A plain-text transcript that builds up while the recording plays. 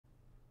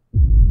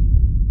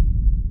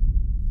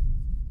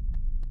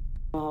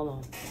Hold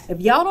on. If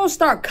y'all don't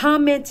start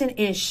commenting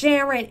and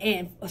sharing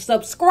and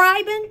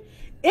subscribing,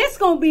 it's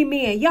gonna be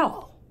me and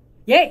y'all.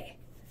 Yeah.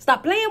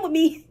 Stop playing with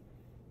me.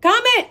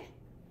 Comment.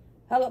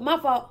 Hello, my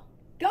fault.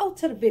 Go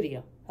to the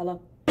video.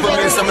 Hello. Put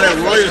in some of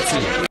that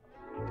royalty.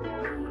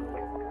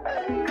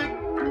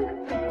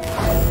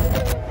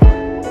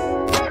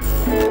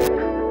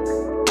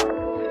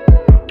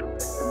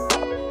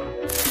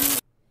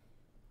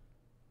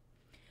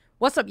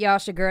 What's up, y'all?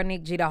 It's your girl,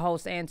 Nick G, the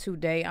host, and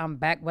today I'm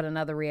back with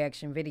another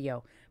reaction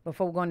video.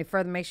 Before we go any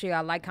further, make sure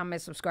y'all like,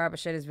 comment, subscribe, and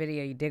share this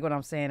video. You dig what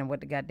I'm saying and what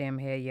the goddamn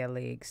hell your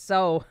legs.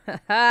 So,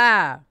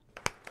 I'm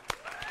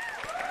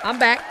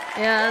back.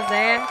 You know what I'm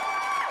saying?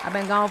 I've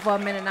been gone for a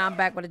minute. Now I'm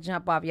back with a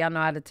jump off. Y'all know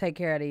how to take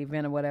care of the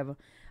event or whatever.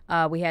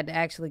 We had to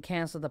actually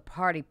cancel the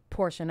party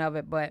portion of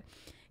it, but,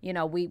 you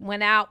know, we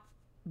went out,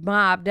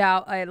 mobbed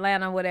out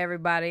Atlanta with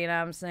everybody, you know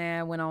what I'm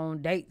saying? Went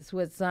on dates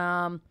with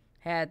some.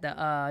 Had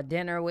the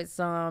dinner with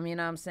some, you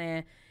know what I'm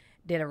saying?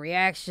 Did a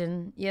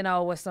reaction, you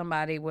know, with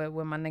somebody, with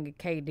my nigga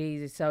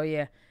KD. So,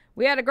 yeah,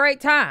 we had a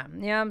great time,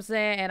 you know what I'm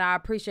saying? And I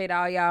appreciate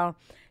all y'all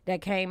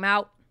that came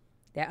out,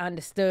 that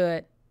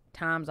understood.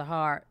 Times are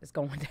hard. It's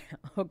going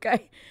down,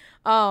 okay?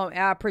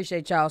 I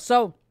appreciate y'all.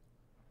 So,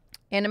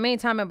 in the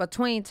meantime, in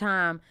between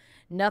time,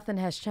 nothing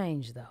has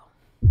changed, though.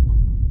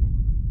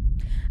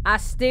 I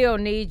still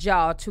need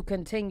y'all to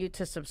continue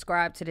to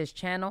subscribe to this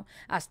channel.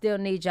 I still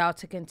need y'all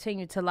to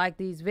continue to like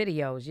these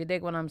videos. You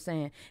dig what I'm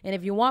saying? And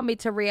if you want me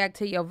to react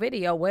to your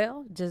video,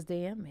 well, just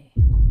DM me.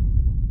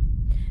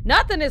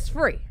 Nothing is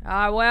free.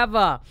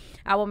 However,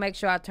 I will make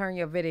sure I turn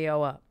your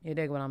video up. You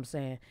dig what I'm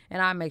saying?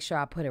 And I'll make sure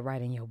I put it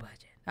right in your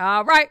budget.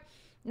 All right.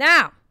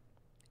 Now,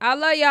 I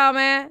love y'all,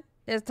 man.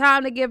 It's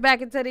time to get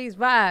back into these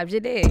vibes. You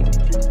dig?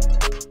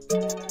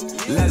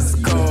 Let's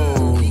go.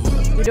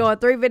 We're doing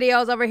 3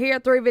 videos over here,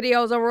 3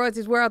 videos on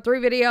Royalties World, 3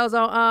 videos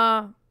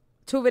on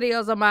 2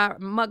 videos on my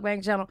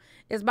mukbang channel.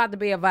 It's about to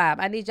be a vibe.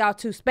 I need y'all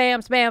to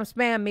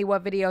spam me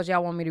what videos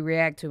y'all want me to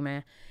react to,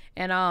 man.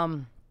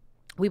 And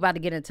we about to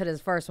get into this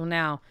first one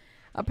now.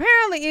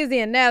 Apparently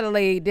Ezee and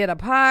Natalie did a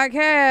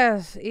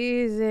podcast.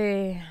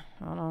 Ezee,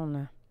 hold on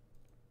now.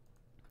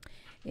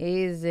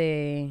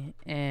 Ezee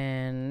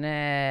and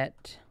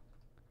Nat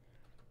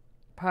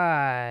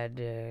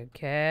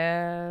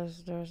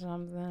podcast or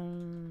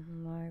something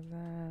like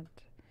that.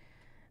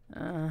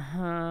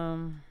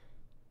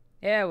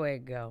 There we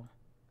go.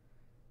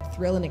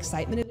 Thrill and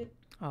excitement.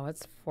 Oh,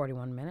 it's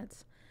 41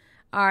 minutes.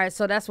 All right,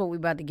 so that's what we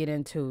about to get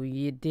into.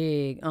 You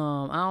dig? I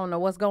don't know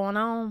what's going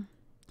on.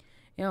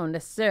 It don't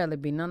necessarily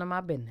be none of my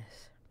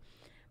business,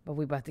 but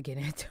we about to get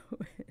into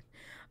it.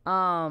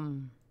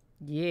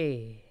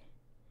 Yeah.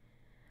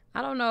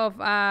 I don't know if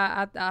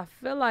I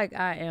feel like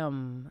I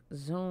am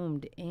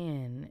zoomed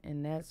in,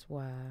 and that's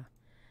why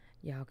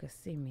y'all can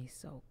see me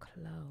so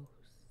close.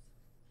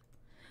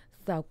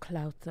 So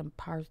close and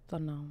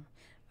personal.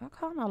 I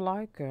kind of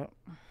like it.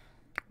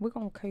 We're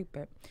going to keep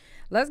it.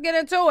 Let's get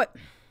into it.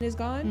 Is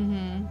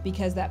gone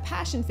because that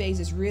passion phase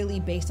is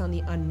really based on the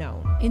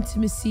unknown.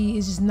 Intimacy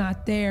is just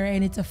not there,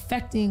 and it's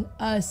affecting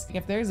us.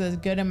 If there's a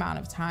good amount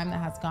of time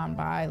that has gone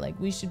by, like,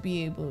 we should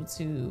be able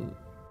to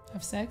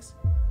have sex.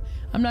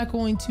 I'm not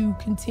going to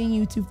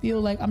continue to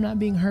feel like I'm not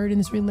being heard in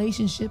this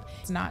relationship.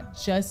 It's not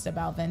just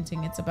about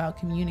venting, it's about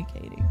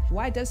communicating.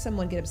 Why does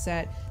someone get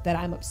upset that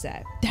I'm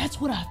upset? That's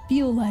what I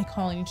feel like.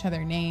 Calling each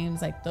other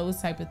names, like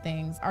those type of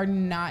things are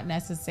not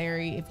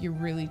necessary if you're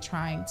really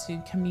trying to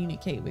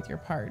communicate with your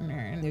partner.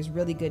 And there's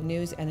really good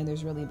news and then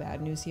there's really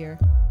bad news here.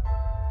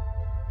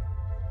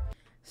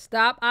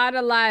 Stop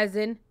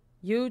idolizing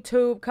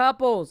YouTube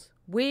couples.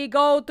 We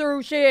go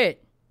through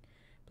shit.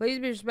 Please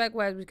be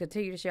respectful as we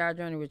continue to share our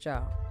journey with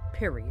y'all.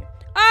 Period.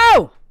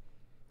 Oh!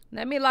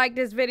 Let me like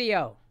this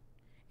video.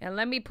 And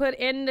let me put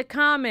in the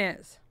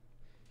comments.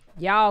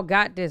 Y'all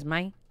got this,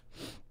 man.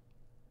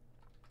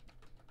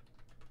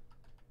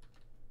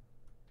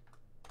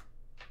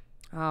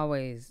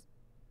 Always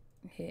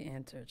hit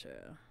enter,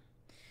 child.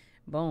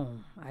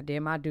 Boom. I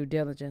did my due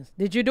diligence.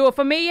 Did you do it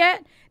for me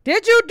yet?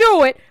 Did you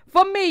do it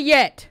for me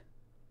yet?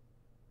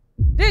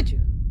 Did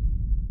you?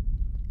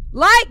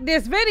 Like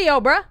this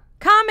video, bruh.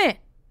 Comment.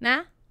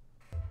 Nah.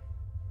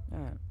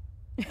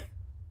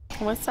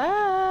 What's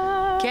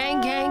up?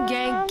 Gang, gang,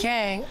 gang,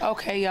 gang.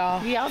 Okay,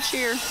 y'all. We out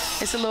here.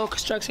 It's a little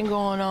construction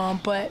going on,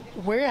 but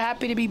we're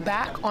happy to be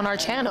back on our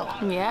channel.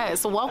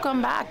 Yes,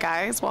 welcome back,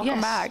 guys. Welcome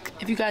back.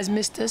 If you guys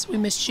missed us, we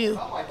missed you.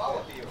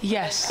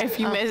 Yes. If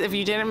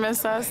you didn't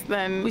miss us,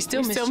 then we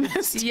still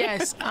missed you.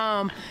 Yes.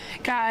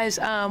 Guys,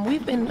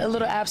 we've been a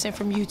little absent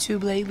from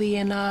YouTube lately,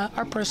 and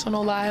our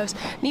personal lives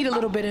need a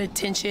little bit of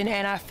attention,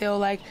 and I feel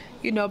like,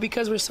 you know,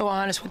 because we're so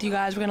honest with you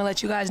guys, we're gonna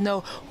let you guys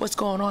know what's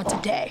going on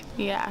today.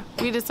 Yeah,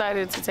 we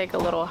decided to take a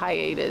little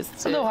hiatus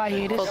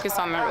to focus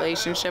on the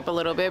relationship a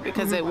little bit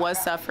because it was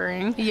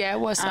suffering. Yeah, it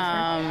was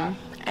suffering.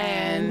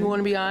 And we want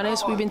to be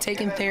honest, we've been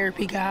taking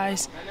therapy,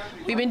 guys.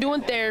 We've been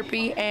doing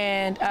therapy,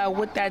 and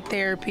with that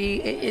therapy,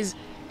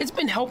 it's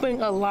been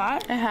helping a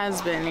lot. It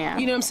has been, yeah.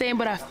 You know what I'm saying?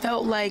 But I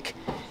felt like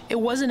it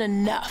wasn't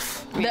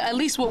enough. At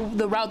least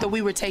the route that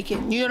we were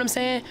taking. You know what I'm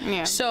saying?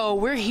 Yeah. So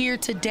we're here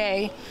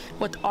today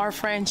with our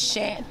friend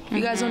Shan. If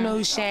you guys don't know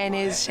who Shan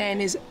is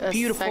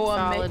beautiful.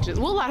 Sexologist.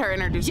 We'll let her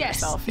introduce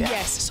herself. Yeah.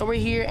 Yes. So we're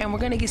here and we're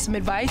gonna get some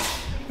advice,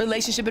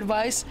 relationship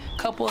advice,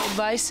 couple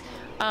advice,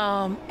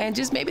 and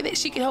just maybe that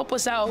she can help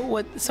us out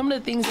with some of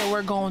the things that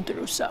we're going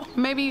through. So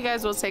Maybe you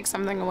guys will take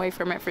something away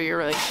from it for your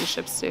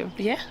relationships too.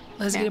 yeah,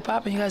 let's get it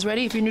popping. You guys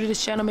ready? If you're new to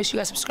this channel, make sure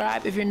you guys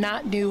subscribe. If you're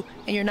not new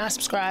and you're not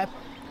subscribed,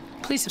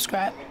 please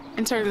subscribe.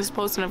 And turn those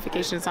post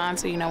notifications on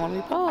so you know when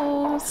we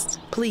post.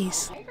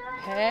 Please.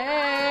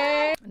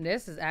 Hey.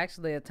 This is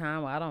actually a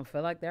time where I don't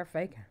feel like they're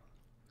faking.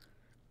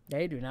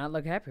 They do not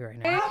look happy right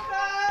now.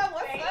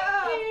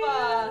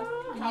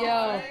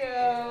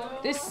 Yo,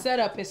 this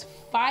setup is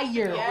fire.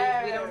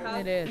 Yeah, we don't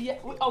hug. It is. Yeah,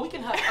 we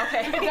can hug.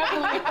 Okay. We can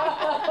definitely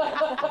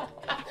hug.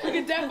 We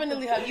can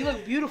definitely hug. You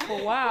look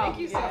beautiful. Wow. Thank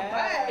you so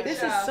much.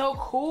 This is so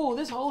cool.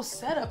 This whole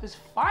setup is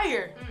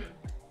fire.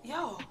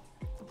 Yo,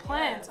 the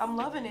plants. I'm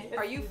loving it.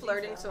 Are you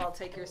flirting so I'll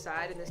take your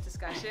side in this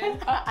discussion?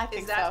 I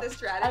think Is that so. the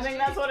strategy? I think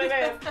that's what it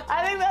is.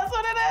 I think that's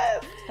what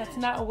it is. That's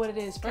not what it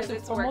is. First Because and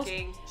it's foremost.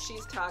 working.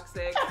 She's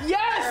toxic. Yes!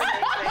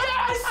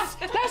 Yes!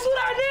 That's what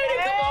I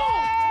needed. Come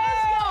on.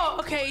 Let's go.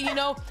 Okay, you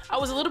know, I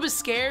was a little bit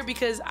scared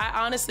because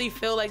I honestly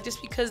feel like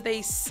just because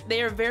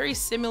they are very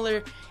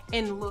similar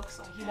in looks,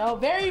 like, you know,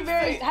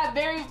 have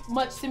very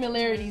much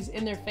similarities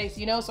in their face,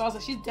 you know. So I was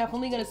like, she's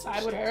definitely gonna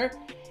side with her,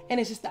 and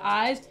it's just the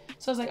eyes.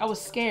 So I was like, I was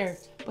scared,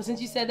 but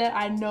since you said that,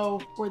 I know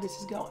where this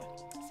is going.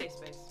 Safe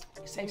space.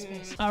 Safe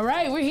space. All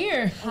right, we're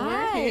here.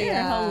 Hi.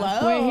 Hello.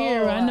 We're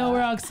here. I know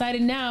we're all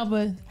excited now,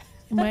 but it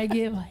might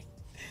get like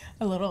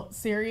a little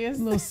serious.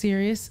 a little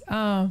serious.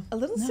 A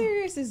little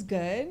serious is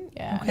good.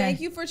 Yeah. Okay. Thank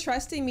you for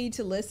trusting me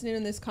to listen in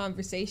on this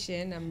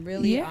conversation. I'm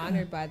really Yeah.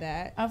 honored by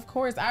that. Of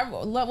course.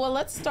 Well,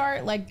 let's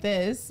start like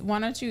this. Why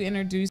don't you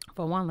introduce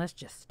For one, let's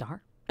just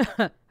start.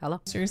 Hello.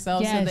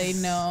 yourself so they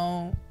Yes.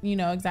 know,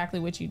 exactly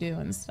what you do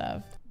and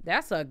stuff.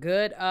 That's a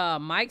good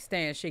mic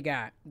stand she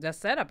got. The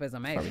setup is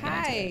amazing.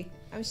 Hi,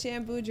 I'm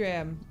Shan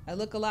Boudram. I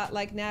look a lot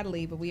like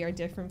Natalie, but we are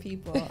different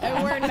people.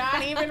 And we're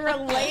not even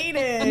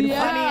related.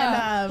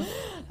 Yeah. Funny enough.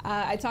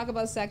 I talk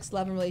about sex,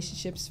 love, and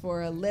relationships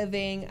for a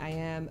living. I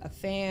am a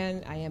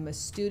fan. I am a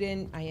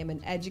student. I am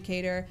an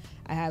educator.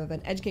 I have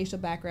an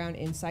educational background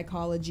in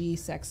psychology,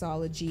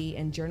 sexology,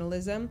 and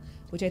journalism,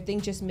 which I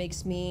think just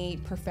makes me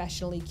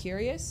professionally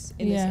curious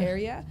in Yeah. this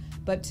area.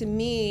 But to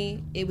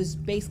me, it was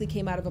basically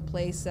came out of a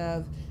place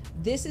of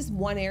this is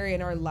one area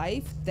in our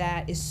life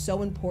that is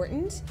so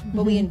important,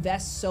 but we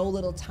invest so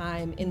little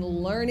time in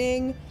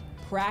learning,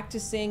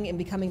 practicing, and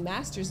becoming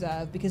masters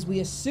of because we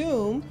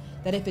assume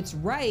that if it's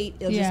right,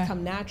 it'll Yeah. just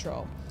come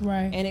natural.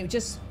 Right. And it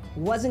just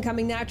wasn't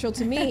coming natural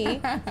to me.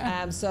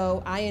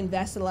 So I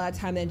invested a lot of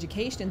time in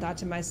education and thought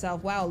to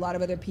myself, wow, a lot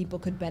of other people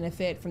could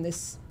benefit from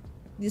this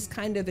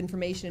kind of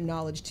information and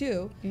knowledge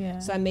too. Yeah.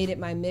 So I made it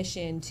my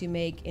mission to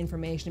make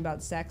information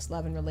about sex,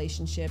 love, and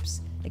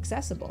relationships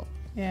accessible.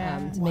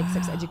 Yeah. To make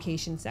sex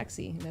education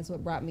sexy. And that's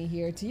what brought me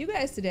here to you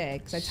guys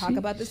today. Because I talk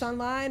about this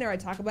online or I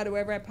talk about it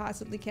wherever I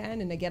possibly can.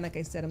 And again, like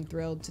I said, I'm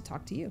thrilled to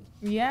talk to you.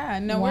 Yeah,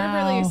 no, Wow.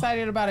 we're really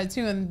excited about it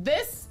too. And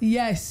this,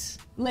 Yes.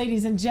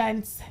 ladies and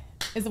gents,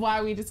 is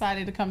why we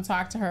decided to come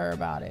talk to her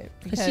about it.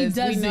 Because she does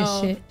we this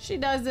know shit. She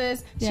does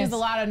this. She Yes. has a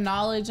lot of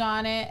knowledge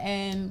on it.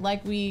 And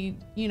like we,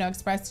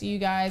 expressed to you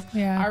guys,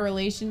 Yeah. our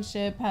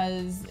relationship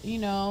has,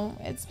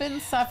 it's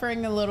been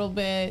suffering a little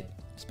bit.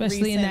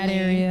 Especially in that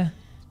recently. area.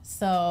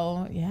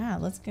 So, yeah,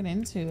 let's get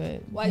into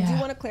it. Well, I do Yeah.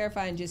 want to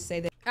clarify and just say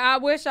that, I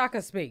wish I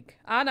could speak.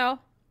 I know.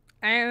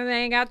 And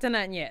they ain't got to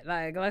nothing yet.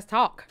 Like, let's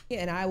talk.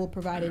 and I will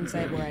provide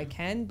insight where I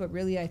can. But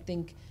really, I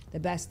think the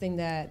best thing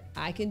that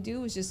I can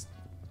do is just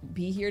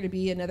be here to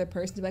be another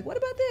person to be like, what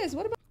about this?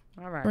 What about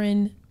All right.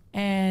 Friend,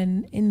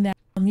 and in that,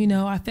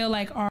 I feel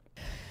like our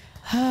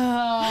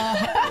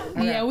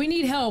yeah, we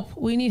need help.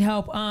 We need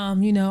help.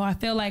 I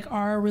feel like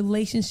our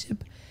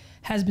relationship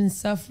has been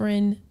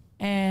suffering,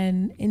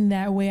 and in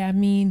that way, I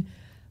mean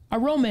our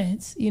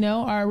romance.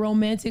 Our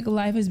romantic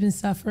life has been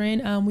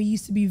suffering. We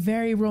used to be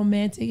very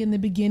romantic in the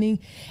beginning,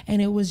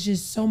 and it was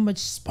just so much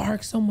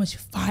spark, so much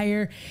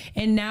fire,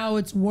 and now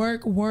it's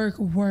work, work,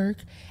 work.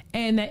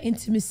 And that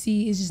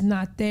intimacy is just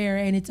not there,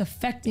 and it's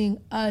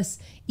affecting us.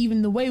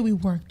 Even the way we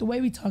work, the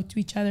way we talk to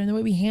each other, and the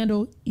way we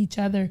handle each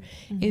other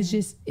is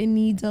just, it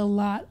needs a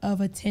lot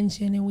of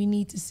attention, and we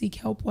need to seek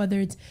help, whether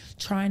it's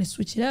trying to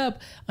switch it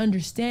up,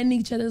 understanding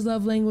each other's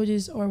love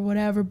languages or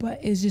whatever, but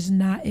it's just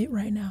not it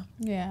right now.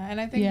 Yeah, and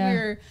I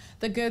think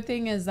the good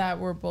thing is that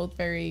we're both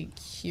very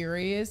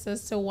curious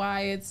as to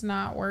why it's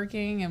not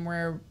working, and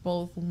we're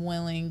both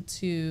willing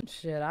to.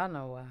 Shit, I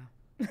know why.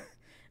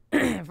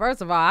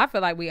 First of all, I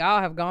feel like we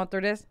all have gone through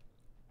this.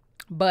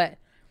 But,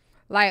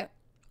 like,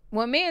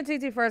 when me and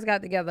TT first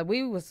got together,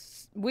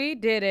 we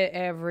did it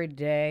every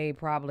day,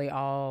 probably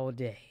all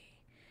day,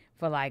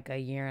 for like a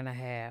year and a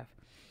half.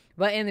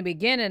 But in the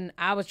beginning,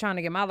 I was trying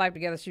to get my life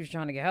together. She was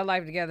trying to get her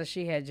life together.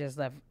 She had just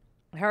left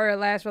her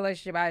last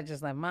relationship. I had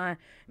just left mine.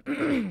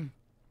 And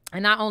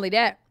not only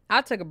that, I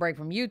took a break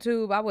from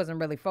YouTube. I wasn't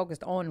really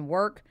focused on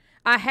work.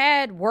 I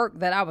had work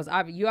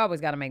that you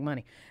always got to make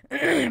money.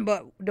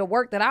 But the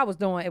work that I was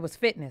doing, it was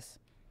fitness.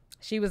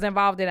 She was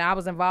involved in it. I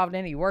was involved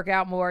in it. You work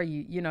out more.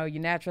 You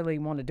naturally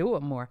want to do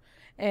it more.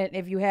 And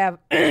if you have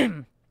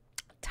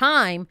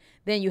time,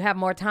 then you have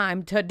more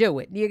time to do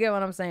it. You get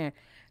what I'm saying?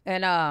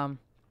 And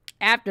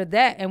after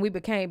that, and we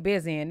became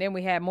busy, and then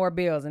we had more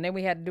bills, and then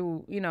we had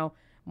to do,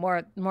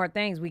 more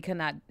things. We could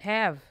not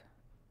have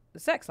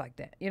sex like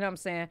that. You know what I'm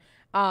saying?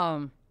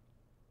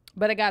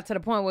 But it got to the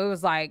point where it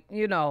was like,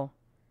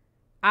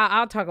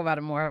 I'll talk about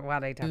it more while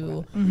they talk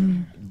about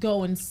it.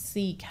 Go and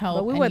seek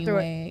help any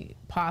way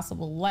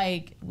possible.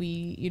 Like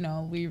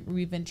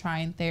we've been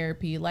trying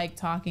therapy, like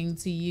talking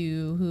to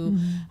you who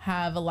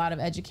have a lot of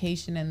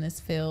education in this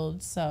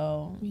field.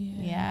 So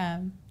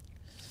yeah.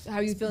 How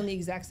are you feeling the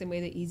exact same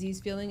way that Ezee's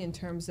feeling in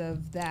terms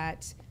of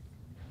that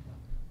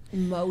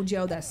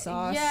mojo, that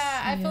sauce?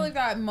 Yeah, I feel like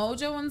that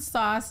mojo and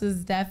sauce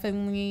is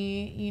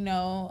definitely, lacking.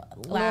 A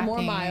little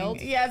more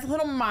mild. Yeah, it's a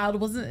little mild.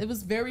 It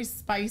was very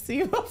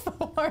spicy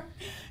before.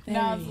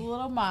 Now it's a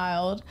little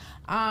mild.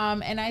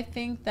 And I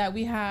think that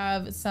we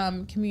have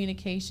some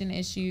communication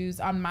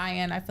issues on my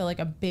end. I feel like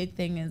a big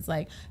thing is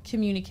like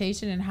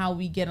communication and how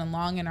we get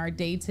along in our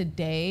day to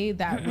day.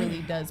 That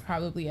really does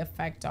probably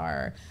affect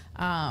our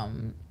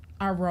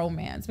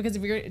romance, because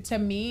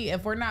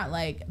if we're not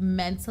like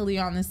mentally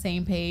on the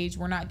same page,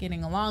 we're not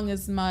getting along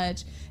as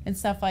much and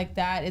stuff like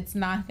that, it's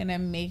not gonna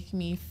make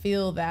me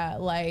feel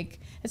that, like,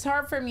 it's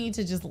hard for me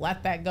to just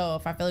let that go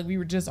if I feel like we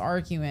were just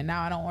arguing.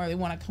 Now I don't really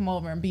want to come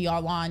over and be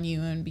all on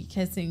you and be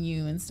kissing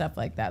you and stuff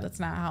like that.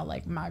 That's not how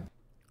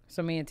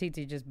So me and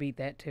TT just beat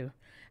that too.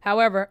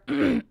 However,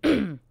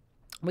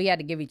 we had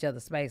to give each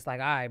other space. Like,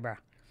 all right, bro,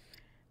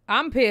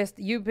 I'm pissed,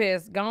 you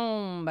pissed, go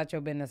on about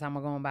your business, I'm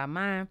gonna go on about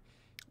mine.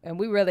 And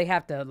we really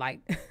have to, like,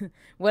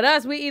 with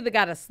us, we either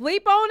got to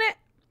sleep on it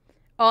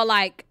or,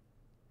 like,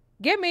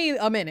 give me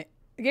a minute.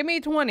 Give me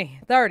 20,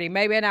 30,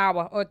 maybe an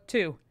hour or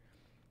two.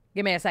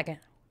 Give me a second.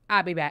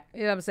 I'll be back.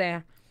 You know what I'm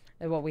saying?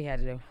 That's what we had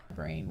to do.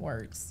 Brain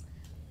works.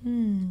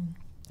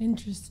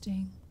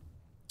 Interesting.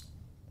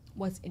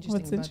 What's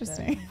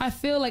interesting? I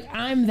feel like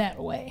I'm that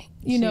way.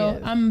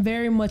 I'm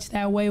very much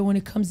that way when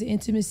it comes to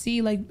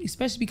intimacy. Like,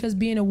 especially because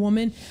being a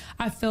woman,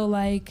 I feel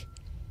like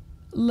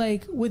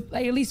with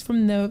at least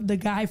from the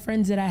guy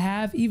friends that I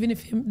have, even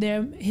if him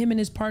and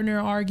his partner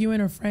are arguing,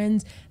 or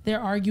friends,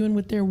 they're arguing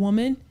with their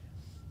woman,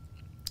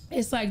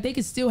 it's like they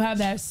could still have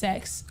that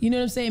sex. You know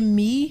what I'm saying?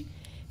 Me,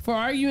 for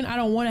arguing, I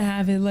don't want to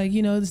have it. Like,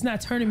 it's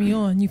not turning me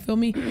on. You feel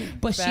me?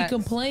 But Facts. She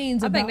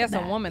complains about that. I think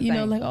that's a woman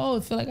thing. Like, oh, I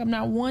feel like I'm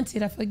not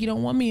wanted. I feel like you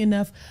don't want me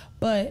enough.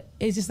 But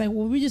it's just like,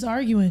 well, we're just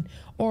arguing.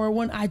 Or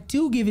when I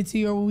do give it to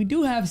you, or when we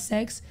do have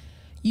sex,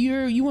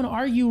 you want to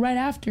argue right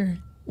after.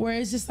 Where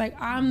it's just like,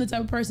 I'm the type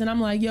of person, I'm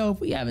like, yo,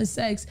 if we having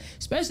sex,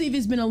 especially if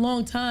it's been a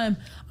long time,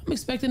 I'm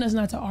expecting us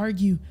not to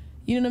argue.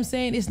 You know what I'm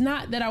saying? It's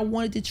not that I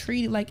wanted to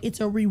treat it like it's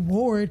a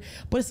reward,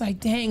 but it's like,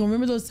 dang,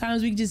 remember those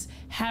times we could just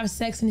have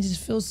sex and it just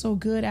feels so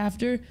good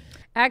after?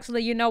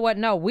 Actually, you know what?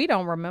 No, we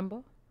don't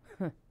remember.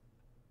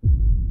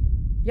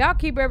 Y'all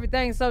keep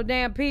everything so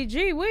damn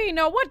PG. We ain't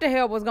know what the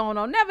hell was going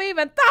on. Never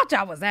even thought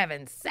y'all was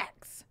having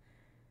sex.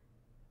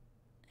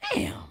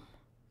 Damn.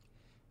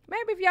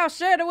 Maybe if y'all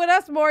shared it with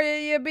us more,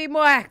 you'd be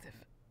more active.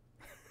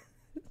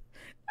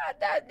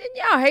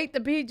 Y'all hate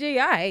the PG.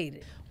 I hate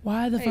it.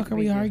 Why the fuck are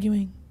we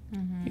arguing?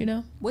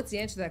 What's the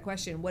answer to that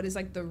question? What is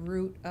like the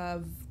root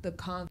of the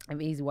conflict?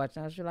 I'm Easy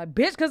watching. She's like,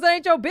 bitch, because it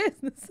ain't your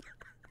business.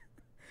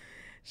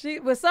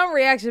 With some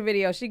reaction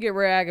video, she get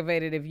real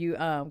aggravated if you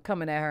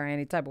coming at her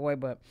any type of way.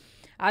 But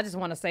I just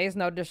want to say, it's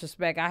no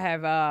disrespect. I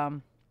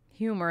have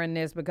humor in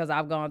this because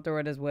I've gone through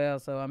it as well.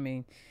 So, I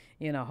mean,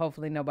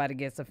 hopefully nobody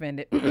gets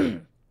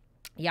offended.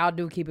 Y'all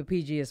do keep it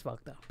PG as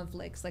fuck, though.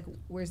 Conflicts, like,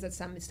 where's that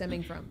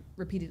stemming from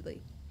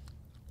repeatedly?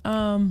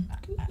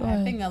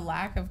 I think a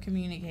lack of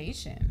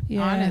communication,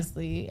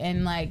 honestly,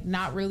 and like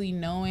not really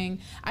knowing.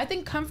 I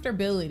think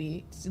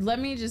comfortability. Let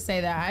me just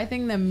say that. I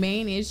think the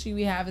main issue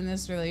we have in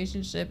this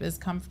relationship is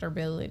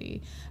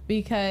comfortability,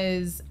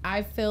 because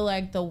I feel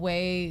like the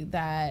way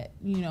that,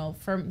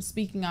 from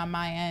speaking on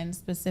my end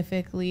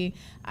specifically,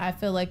 I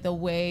feel like the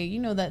way,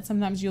 that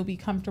sometimes you'll be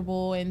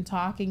comfortable in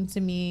talking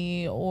to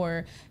me,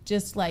 or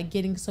just like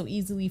getting so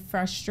easily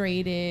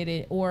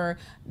frustrated, or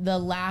the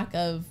lack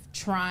of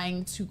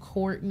trying to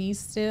court me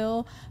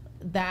still,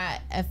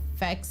 that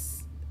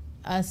affects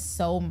us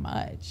so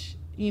much.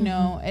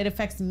 It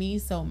affects me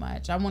so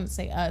much. I wouldn't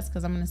say us,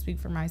 because I'm going to speak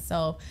for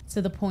myself,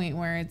 to the point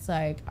where it's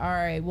like, all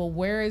right, well,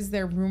 where is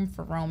there room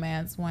for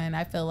romance when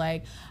I feel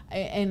like,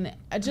 and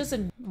just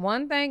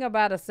one thing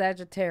about a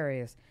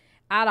Sagittarius,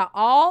 out of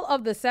all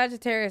of the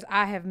Sagittarius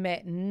I have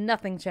met,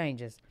 nothing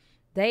changes.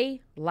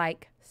 They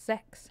like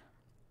sex.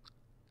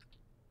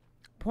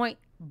 Point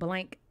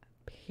blank,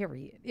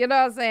 period. You know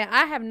what I'm saying?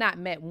 I have not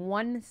met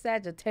one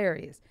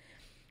Sagittarius,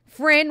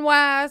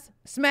 friend-wise,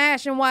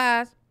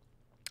 smashing-wise,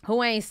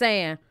 who ain't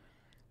saying,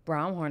 bro,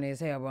 I'm horny as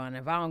hell, bro, and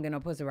if I don't get no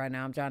pussy right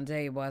now, I'm trying to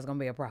tell you, boy, it's going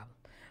to be a problem.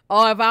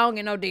 Or if I don't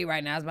get no D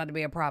right now, it's about to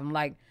be a problem.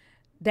 Like,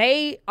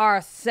 they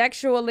are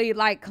sexually,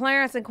 like,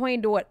 Clarence and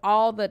Queen do it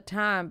all the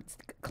time.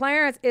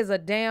 Clarence is a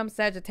damn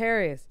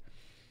Sagittarius.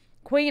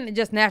 Queen is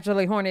just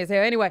naturally horny as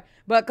hell anyway.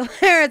 But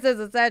Clarence is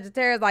a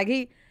Sagittarius.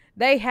 Like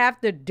they have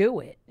to do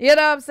it. You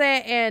know what I'm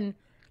saying? And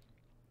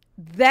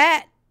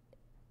that,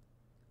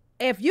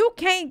 if you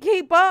can't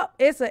keep up,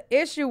 it's an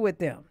issue with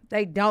them.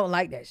 They don't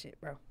like that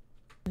shit, bro.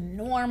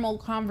 Normal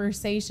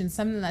conversation,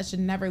 something that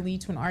should never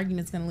lead to an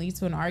argument, is going to lead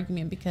to an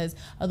argument because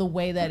of the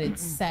way that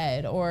it's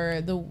said,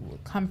 or the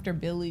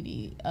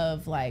comfortability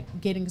of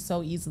like getting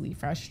so easily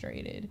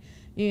frustrated,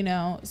 you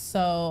know?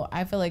 So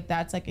I feel like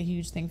that's like a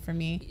huge thing for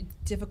me. It's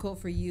difficult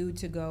for you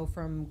to go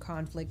from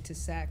conflict to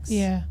sex.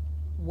 Yeah.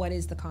 What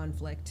is the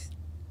conflict?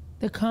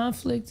 The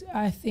conflict,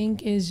 I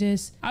think, is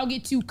just, I'll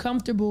get too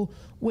comfortable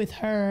with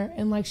her,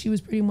 and like she was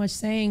pretty much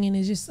saying, and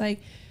it's just like,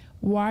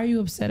 why are you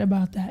upset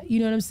about that? You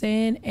know what I'm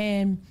saying?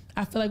 And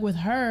I feel like with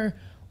her,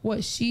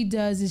 what she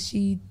does is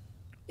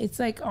it's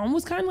like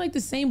almost kind of like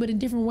the same, but in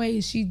different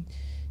ways.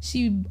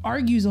 She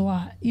argues a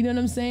lot. You know what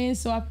I'm saying?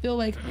 So I feel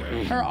like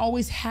her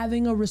always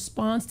having a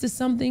response to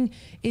something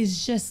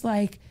is just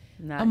like,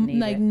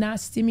 not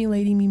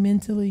stimulating me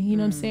mentally. You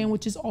know what I'm saying?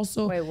 Which is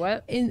also, wait,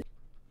 what? You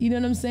know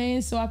what I'm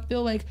saying? So I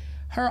feel like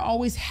her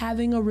always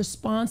having a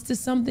response to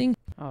something,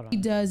 she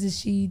does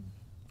is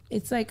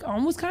it's like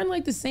almost kind of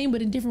like the same,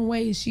 but in different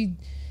ways.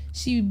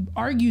 She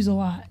argues a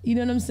lot. You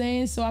know what I'm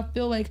saying? So I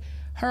feel like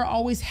her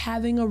always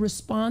having a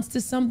response to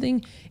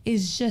something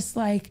is just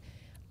like,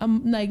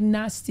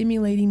 not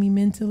stimulating me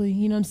mentally.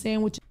 You know what I'm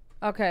saying?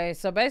 Okay,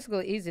 so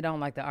basically Ezee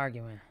don't like the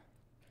arguing.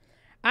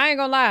 I ain't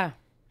gonna lie,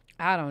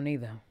 I don't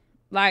either.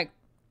 Like,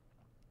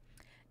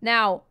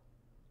 now,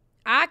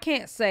 I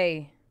can't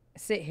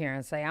sit here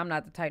and say I'm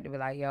not the type to be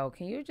like, yo,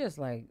 can you just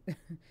like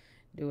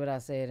do what I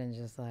said and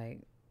just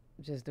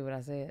do what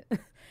I said?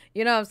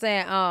 You know what I'm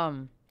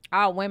saying?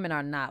 All women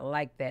are not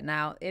like that.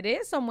 Now, it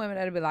is some women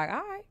that'll be like, all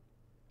right,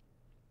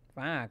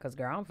 fine, because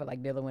girl, I don't feel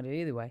like dealing with it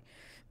either way.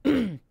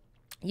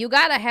 You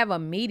gotta have a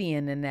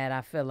median in that,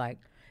 I feel like.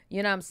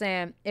 You know what I'm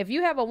saying? If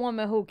you have a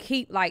woman who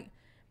keep like,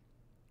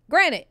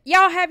 granted,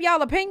 y'all have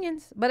y'all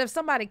opinions, but if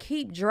somebody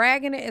keep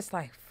dragging it, it's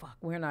like, fuck,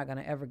 we're not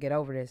gonna ever get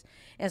over this.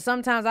 And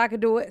sometimes I could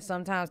do it,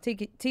 sometimes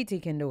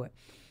TITI can do it.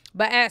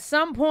 But at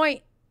some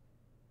point,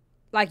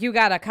 like, you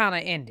gotta kind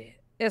of end it.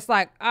 It's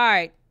like, all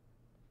right,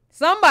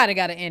 somebody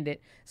gotta end it.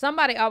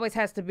 Somebody always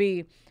has to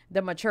be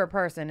the mature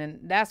person, and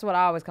that's what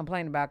I always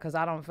complain about, because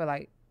I don't feel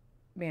like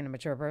being a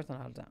mature person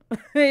all the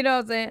time. You know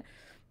what I'm saying?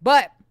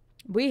 But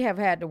we have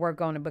had to work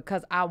on it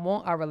because I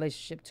want our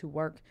relationship to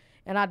work,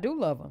 and I do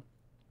love him.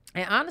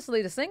 And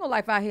honestly, the single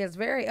life out here is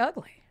very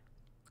ugly.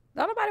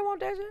 Don't nobody want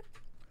that shit.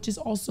 Just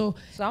also,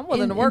 so I'm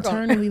willing to work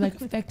internally, on it. like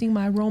affecting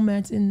my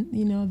romance in,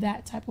 you know,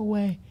 that type of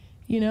way.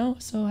 You know,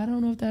 so I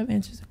don't know if that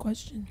answers the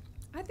question.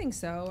 I think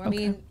so. I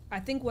mean, I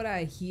think what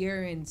I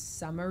hear in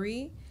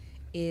summary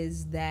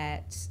is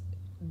that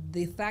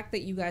the fact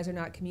that you guys are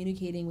not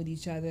communicating with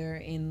each other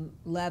in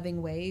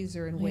loving ways,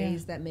 or in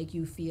ways that make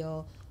you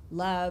feel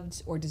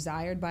loved or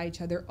desired by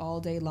each other all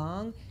day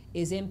long,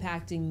 is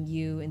impacting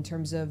you in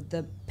terms of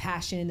the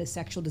passion and the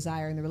sexual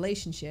desire in the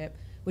relationship,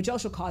 which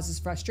also causes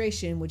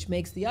frustration, which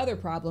makes the other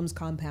problems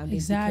compounded.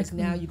 Because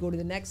now you go to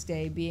the next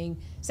day being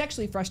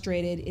sexually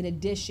frustrated, in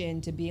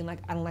addition to being like,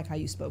 I don't like how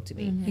you spoke to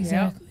me.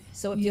 Exactly.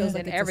 So it feels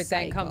like it's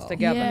everything a comes cycle.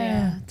 together.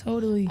 Yeah,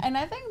 totally. And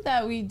I think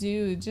that we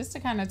do, just to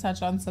kind of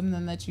touch on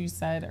something that you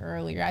said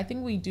earlier, I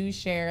think we do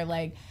share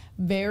like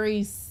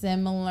very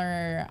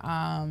similar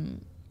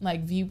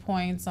like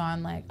viewpoints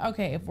on like,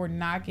 okay, if we're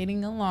not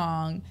getting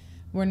along,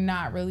 we're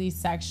not really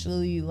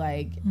sexually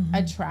like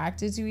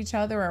attracted to each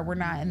other, or we're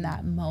not in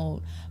that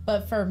mode.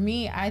 But for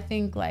me, I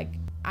think like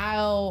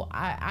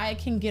I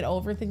can get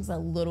over things a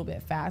little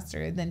bit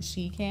faster than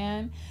she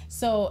can.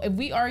 So if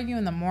we argue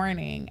in the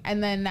morning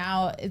and then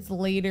now it's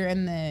later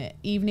in the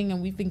evening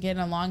and we've been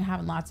getting along,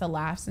 having lots of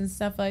laughs and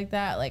stuff like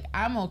that, like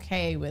I'm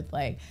okay with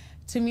like,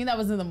 to me that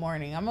was in the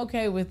morning. I'm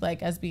okay with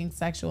like us being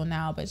sexual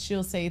now, but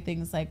she'll say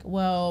things like,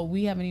 well,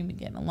 we haven't even been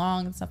getting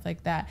along and stuff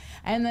like that.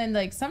 And then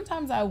like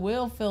sometimes I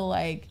will feel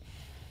like,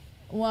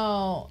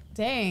 well,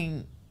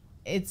 dang,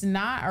 it's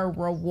not a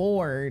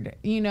reward,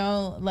 you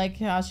know, like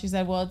how she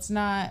said, well, it's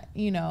not,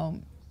 you know,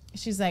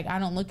 she's like, I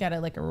don't look at it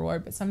like a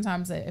reward, but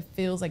sometimes it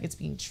feels like it's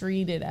being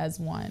treated as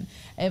one.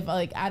 If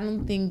like, I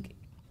don't think,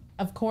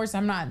 of course,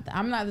 I'm not the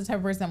type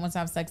of person that wants to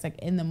have sex like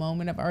in the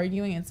moment of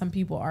arguing, and some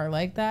people are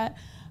like that.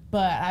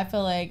 But I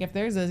feel like if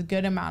there's a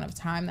good amount of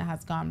time that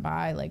has gone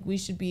by, like we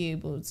should be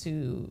able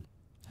to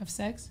have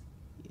sex,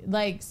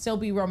 like still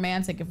be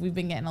romantic if we've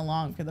been getting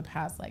along for the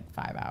past like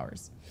 5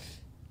 hours.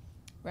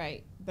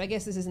 Right. But I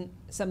guess this isn't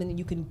something that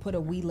you can put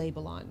a we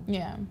label on.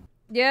 Yeah.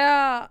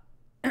 Yeah.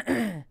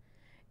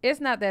 It's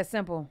not that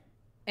simple.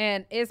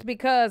 And it's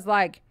because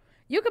like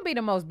you could be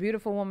the most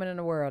beautiful woman in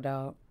the world,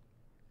 dog.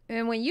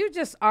 And when you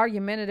just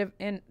argumentative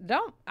and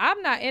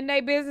I'm not in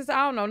their business.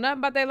 I don't know nothing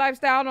about their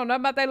lifestyle. I don't know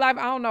nothing about their life.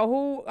 I don't know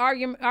who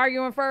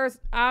arguing first.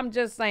 I'm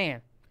just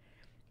saying.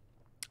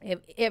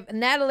 If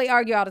Natalie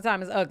argue all the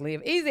time, it's ugly.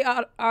 If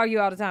Ezee argue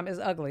all the time, it's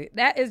ugly.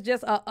 That is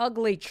just an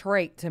ugly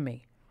trait to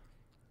me.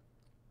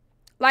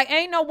 Like,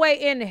 ain't no way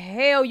in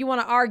hell you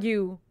want to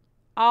argue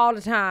all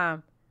the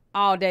time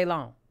all day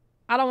long.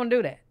 I don't want to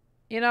do that.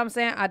 You know what I'm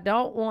saying? I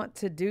don't want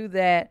to do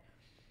that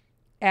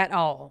at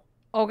all.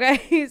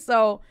 Okay?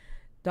 So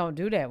don't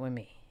do that with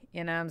me.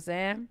 You know what I'm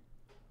saying?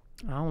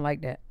 I don't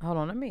like that. Hold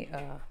on. Let me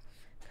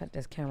cut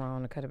this camera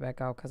on and cut it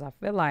back off because I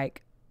feel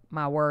like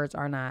my words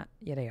are not.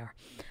 Yeah, they are.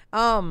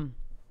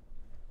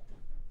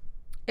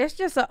 It's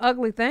just an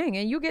ugly thing,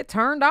 and you get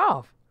turned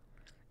off.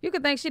 You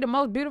could think she the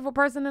most beautiful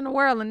person in the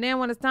world, and then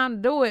when it's time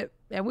to do it,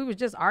 and we was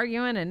just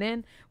arguing, and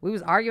then we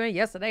was arguing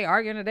yesterday,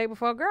 arguing the day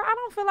before. Girl, I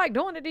don't feel like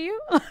doing it to you.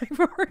 Like,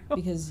 for real.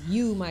 Because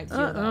you might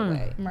feel that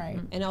way. Right.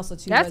 And also,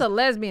 too, that's a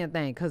lesbian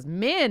thing, because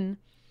men,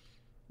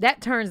 that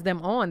turns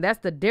them on. That's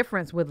the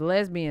difference with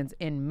lesbians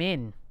and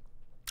men.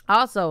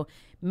 Also,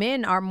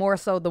 men are more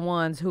so the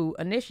ones who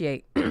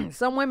initiate.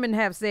 Some women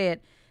have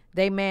said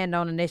they man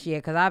don't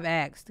initiate, because I've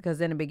asked, because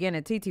in the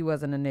beginning TITI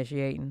wasn't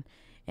initiating,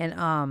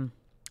 and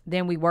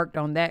then we worked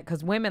on that,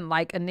 because women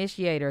like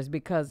initiators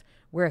because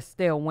we're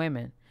still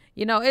women.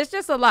 You know, it's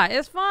just a lot.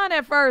 It's fun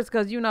at first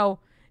because, you know,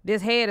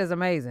 this head is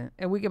amazing,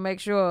 and we can make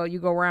sure you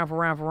go round for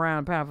round for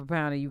round, pound for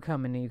pound, and you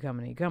coming and you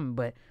coming and you coming,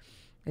 but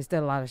it's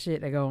still a lot of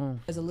shit that go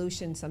on.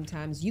 Resolution,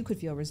 sometimes you could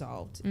feel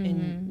resolved,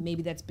 and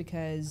maybe that's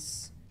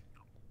because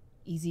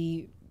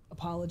Ezee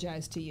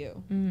apologized to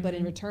you, but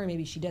in return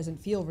maybe she doesn't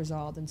feel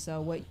resolved, and so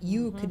what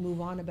you could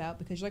move on about,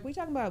 because you're like, we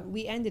talking about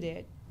we ended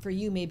it, for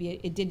you maybe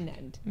it didn't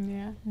end.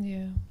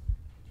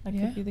 That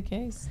could be the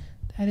case.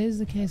 That is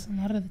the case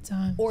a lot of the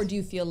time. Or do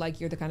you feel like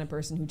you're the kind of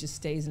person who just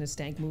stays in a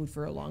stank mood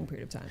for a long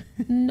period of time?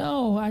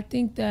 No, I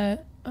think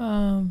that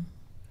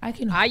I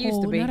can hold,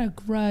 used to be. not a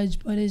grudge,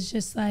 but it's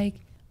just like,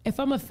 if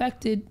I'm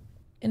affected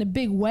in a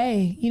big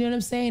way, you know what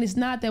I'm saying? It's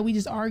not that we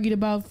just argued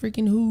about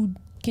freaking who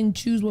can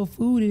choose what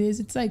food it is.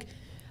 It's like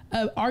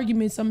an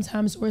argument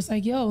sometimes where it's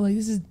like, yo, like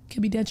this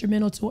could be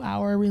detrimental to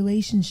our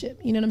relationship.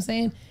 You know what I'm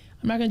saying?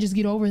 I'm not gonna just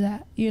get over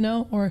that, you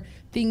know, or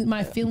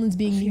my feelings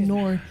being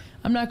ignored.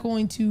 I'm not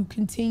going to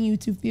continue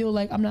to feel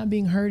like I'm not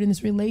being heard in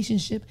this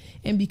relationship.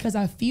 And because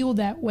I feel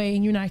that way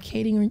and you're not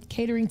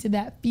catering to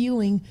that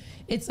feeling,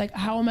 it's like,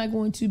 how am I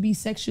going to be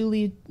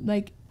sexually,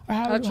 like, or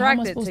how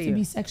am I supposed to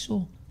be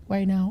sexual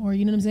right now? Or,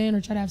 you know what I'm saying?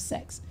 Or try to have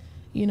sex,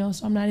 you know?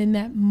 So I'm not in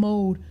that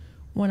mode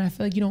when I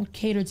feel like you don't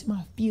cater to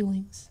my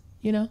feelings,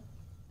 you know?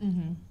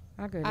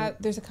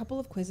 There's a couple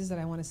of quizzes that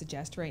I want to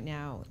suggest right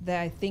now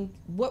that I think,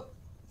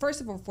 first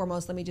and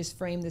foremost, let me just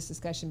frame this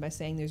discussion by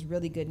saying there's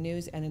really good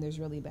news and then there's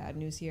really bad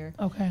news here.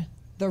 Okay.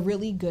 The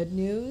really good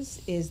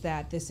news is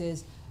that this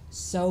is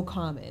so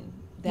common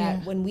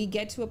that when we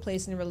get to a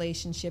place in a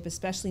relationship,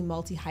 especially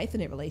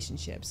multi-hyphenate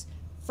relationships,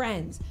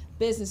 friends,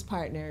 business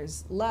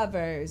partners,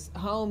 lovers,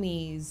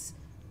 homies,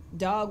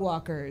 dog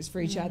walkers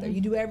for each other, you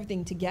do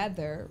everything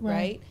together,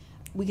 right?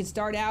 We can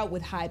start out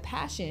with high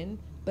passion,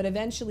 but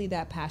eventually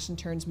that passion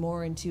turns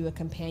more into a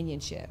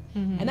companionship.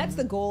 And that's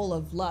the goal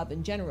of love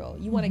in general.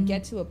 You want to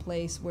get to a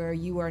place where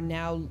you are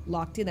now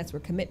locked in. That's where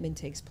commitment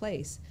takes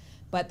place.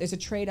 But there's a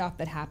trade-off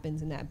that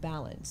happens in that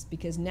balance,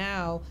 because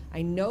now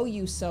I know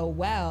you so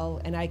well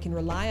and I can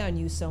rely on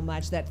you so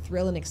much that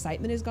thrill and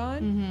excitement is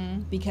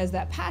gone, because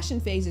that passion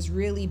phase is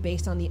really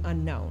based on the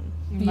unknown.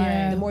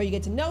 The more you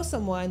get to know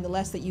someone, the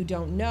less that you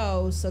don't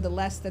know, so the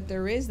less that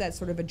there is that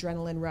sort of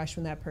adrenaline rush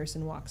when that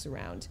person walks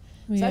around.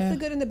 So that's the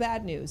good and the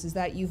bad news, is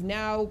that you've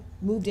now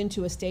moved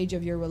into a stage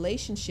of your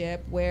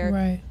relationship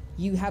where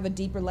you have a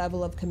deeper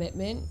level of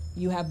commitment,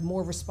 you have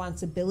more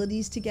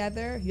responsibilities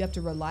together, you have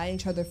to rely on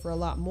each other for a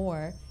lot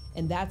more,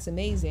 and that's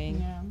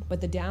amazing.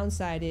 But the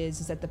downside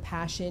is that the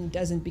passion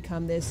doesn't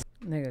become this.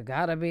 Nigga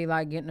gotta be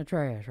like getting the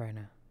trash right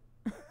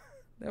now.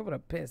 That would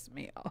have pissed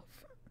me off.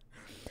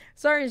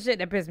 Certain shit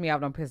that pissed me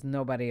off don't piss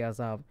nobody else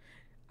off.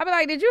 I be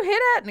like, did you hear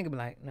that? Nigga be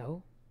like,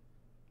 no.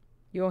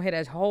 You don't hear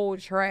that whole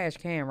trash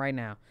can right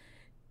now.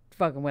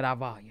 Fucking with our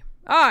volume.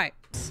 All right.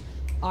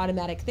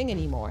 Automatic thing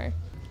anymore.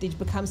 Did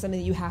become something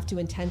that you have to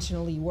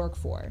intentionally work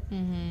for.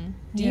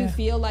 Do you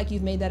feel like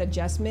you've made that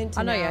adjustment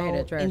to now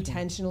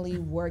intentionally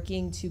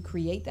working to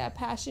create that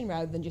passion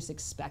rather than just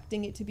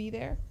expecting it to be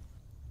there?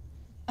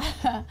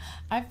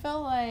 I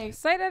feel like...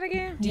 Say that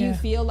again. Do you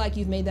feel like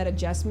you've made that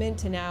adjustment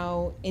to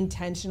now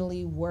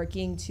intentionally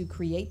working to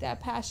create that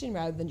passion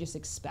rather than just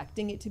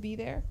expecting it to be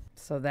there?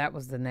 So that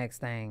was the next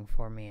thing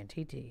for me and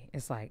TT.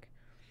 It's like,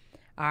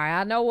 all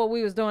right, I know what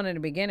we was doing in the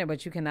beginning,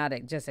 but you cannot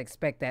just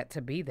expect that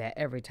to be that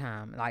every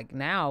time. Like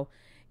now,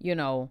 you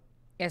know,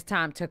 it's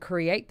time to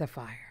create the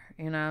fire.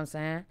 You know what I'm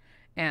saying?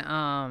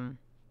 And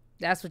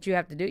that's what you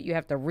have to do. You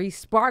have to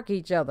re-spark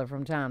each other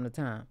from time to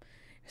time.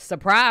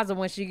 Surprise her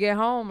when she get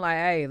home, like,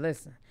 hey,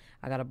 listen,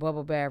 I got a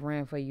bubble bath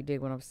ran for you, dig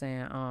what I'm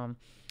saying?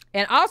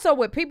 And also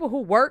with people who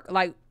work,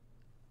 like,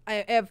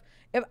 if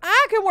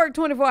I can work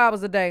 24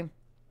 hours a day,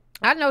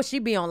 I know she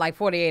be on like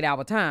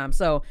 48-hour time.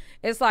 So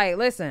it's like,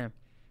 listen,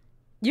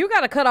 you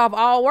got to cut off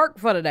all work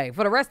for the day,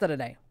 for the rest of the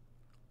day.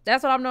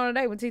 That's what I'm doing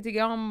today when TT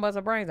get home and bust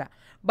her brains out.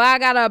 But I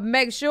got to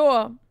make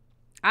sure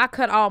I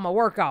cut all my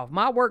work off.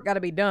 My work got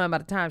to be done by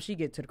the time she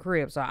get to the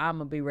crib. So I'm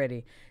going to be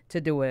ready to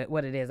do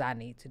what it is I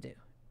need to do.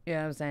 You know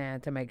what I'm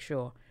saying? To make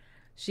sure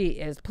she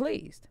is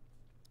pleased.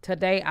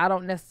 Today, I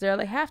don't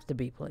necessarily have to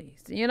be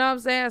pleased. You know what I'm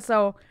saying?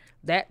 So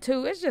that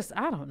too. It's just,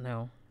 I don't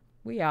know.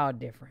 We all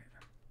different.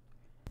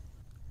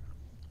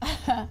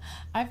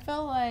 I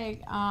feel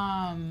like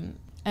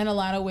in a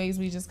lot of ways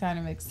we just kind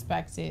of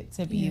expect it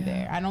to be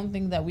there. I don't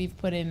think that we've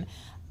put in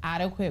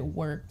adequate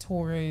work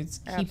towards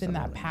keeping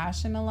that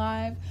passion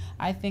alive.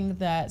 I think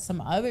that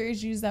some other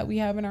issues that we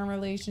have in our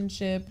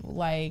relationship,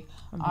 like,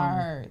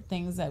 are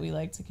things that we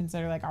like to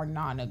consider like our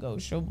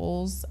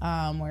non-negotiables,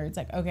 where it's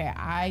like, okay,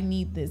 I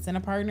need this in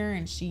a partner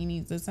and she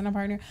needs this in a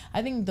partner.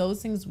 I think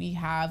those things we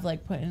have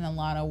like put in a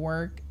lot of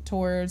work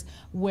towards,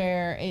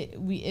 where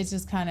it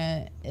just kind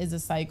of is a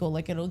cycle.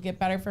 Like, it'll get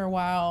better for a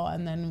while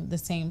and then the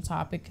same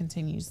topic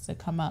continues to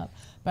come up.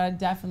 But I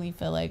definitely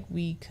feel like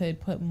we could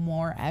put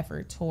more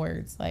effort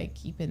towards like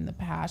keeping the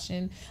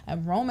passion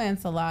and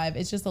romance alive.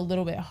 It's just a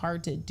little bit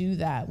hard to do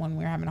that when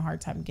we're having a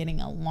hard time getting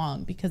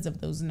along because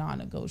of those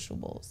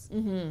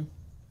non-negotiables.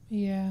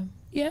 Yeah,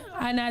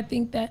 and I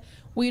think that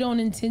we don't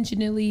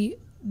intentionally,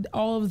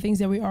 all of the things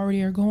that we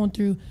already are going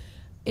through,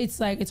 it's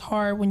like, it's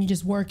hard when you're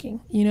just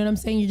working. You know what I'm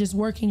saying? You're just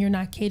working. You're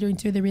not catering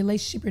to the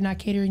relationship. You're not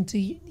catering to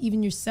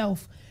even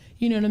yourself.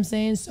 You know what I'm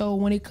saying? So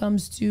when it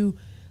comes to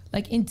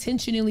like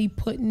intentionally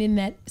putting in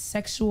that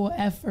sexual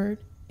effort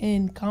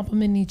and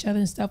complimenting each other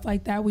and stuff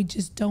like that, we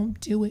just don't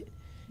do it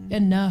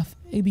enough.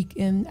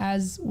 And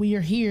as we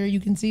are here, you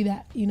can see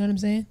that. You know what I'm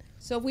saying?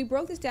 So if we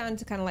broke this down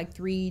to kind of like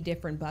 3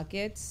 different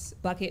buckets,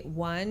 bucket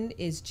 1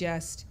 is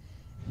just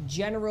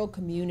general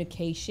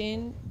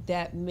communication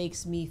that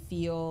makes me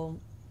feel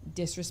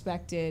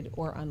disrespected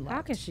or unloved.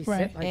 How can she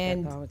sit like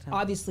and that all the time?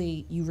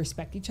 obviously you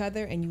respect each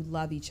other and you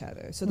love each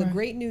other. So the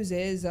great news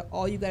is that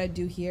all you got to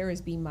do here is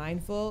be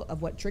mindful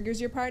of what triggers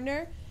your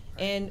partner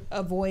and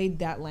avoid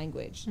that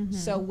language.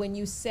 So when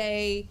you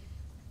say,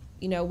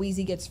 you know,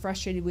 Weezy gets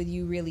frustrated with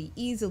you really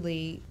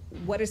easily,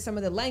 what are some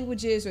of the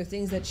languages or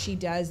things that she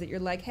does that you're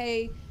like,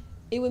 hey,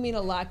 it would mean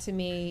a lot to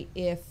me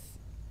if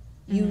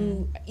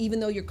you, even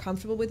though you're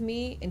comfortable with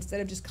me,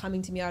 instead of just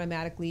coming to me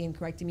automatically and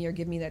correcting me or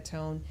giving me that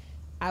tone,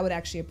 I would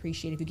actually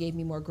appreciate if you gave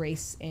me more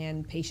grace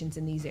and patience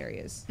in these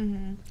areas.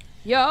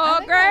 Your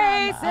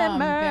grace and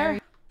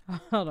mercy.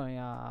 Hold on,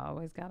 y'all. I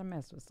always got to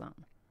mess with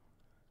something.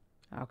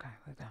 Okay,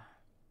 we're done.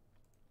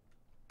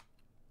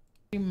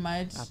 Pretty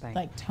much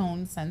like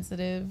tone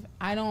sensitive.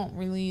 I don't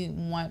really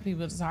want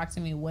people to talk to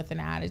me with an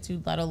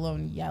attitude, let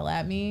alone yell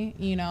at me.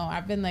 You know,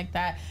 I've been like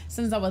that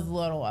since I was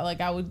little.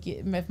 Like, I would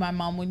get, if my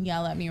mom would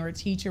yell at me or a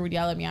teacher would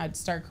yell at me, I'd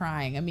start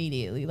crying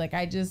immediately. Like,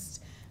 I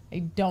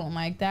don't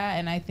like that.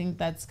 And I think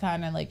that's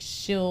kind of like,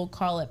 she'll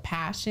call it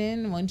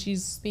passion when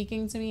she's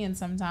speaking to me. And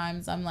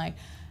sometimes I'm like,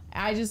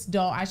 I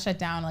shut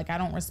down. Like, I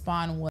don't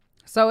respond.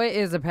 So it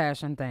is a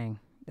passion thing.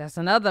 That's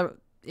another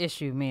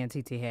issue me and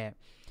TT had.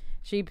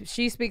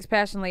 She speaks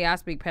passionately, I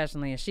speak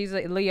passionately, and she's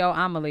a Leo,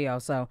 I'm a Leo,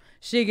 so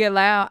she get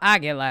loud, I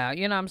get loud,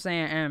 you know what I'm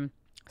saying? And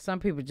some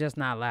people just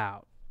not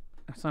loud.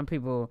 Some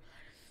people,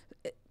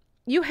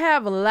 you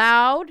have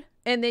loud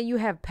and then you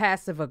have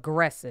passive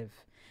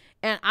aggressive,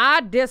 and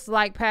I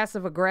dislike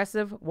passive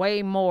aggressive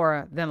way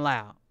more than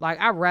loud. Like,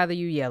 I'd rather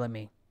you yell at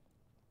me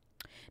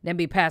than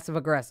be passive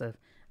aggressive.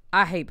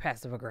 I hate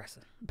passive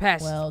aggressive.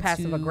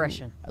 Passive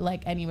aggression.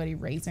 Like, anybody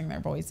raising their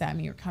voice at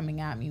me or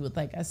coming at me with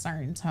like a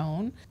certain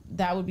tone,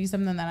 that would be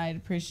something that I'd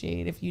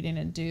appreciate if you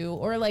didn't do.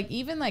 Or like,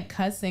 even like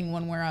cussing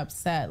when we're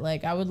upset.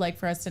 Like, I would like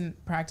for us to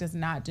practice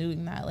not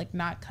doing that. Like,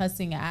 not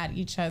cussing at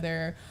each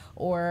other,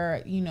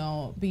 or, you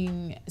know,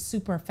 being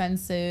super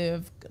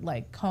offensive,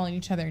 like calling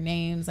each other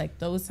names, like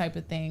those type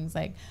of things.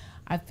 Like,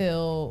 I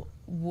feel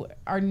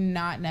are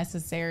not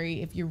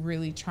necessary if you're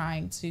really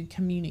trying to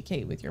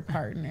communicate with your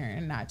partner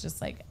and not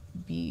just like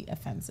be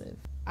offensive.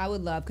 I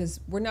would love,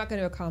 because we're not going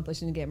to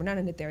accomplish, and again, we're not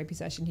in a therapy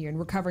session here and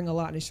we're covering a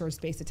lot in a short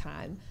space of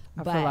time.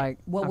 I feel like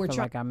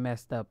I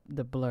messed up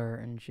the blur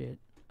and shit.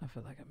 I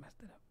feel like I messed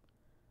it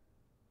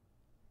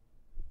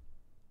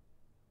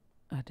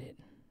up. I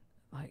didn't.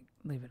 Like,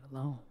 leave it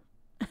alone.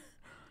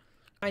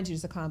 Trying to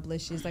just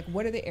accomplish is like,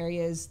 what are the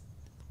areas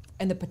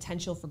and the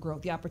potential for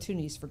growth, the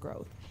opportunities for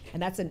growth.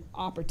 And that's an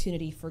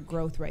opportunity for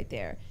growth right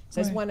there. So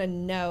I just want to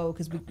know,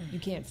 because you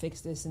can't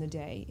fix this in a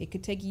day. It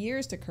could take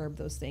years to curb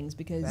those things,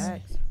 because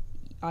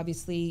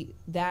obviously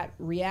that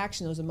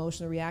reaction, those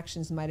emotional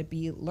reactions, might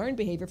be learned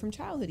behavior from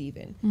childhood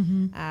even.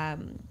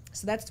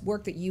 So that's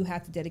work that you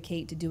have to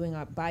dedicate to doing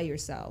by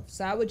yourself.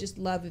 So I would just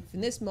love if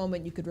in this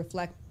moment you could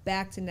reflect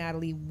back to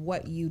Natalie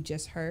what you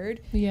just heard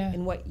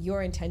and what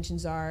your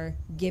intentions are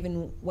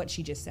given what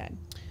she just said.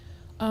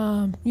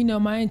 You know,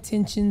 my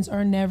intentions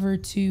are never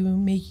to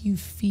make you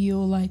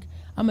feel like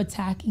I'm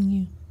attacking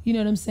you. You know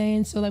what I'm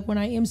saying? So like, when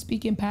I am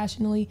speaking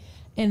passionately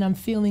and I'm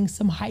feeling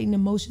some heightened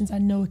emotions, I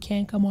know it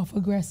can come off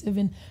aggressive,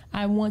 and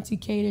I want to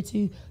cater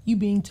to you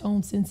being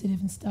tone sensitive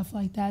and stuff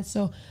like that.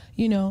 So,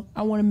 you know,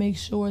 I want to make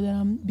sure that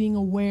I'm being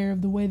aware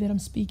of the way that I'm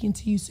speaking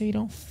to you, so you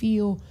don't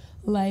feel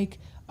like,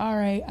 all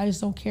right, I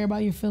just don't care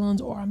about your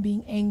feelings, or I'm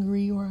being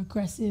angry or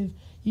aggressive,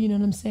 you know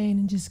what I'm saying?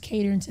 And just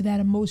catering to that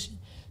emotion,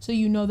 so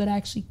you know that I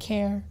actually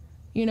care,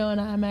 you know, and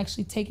I'm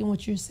actually taking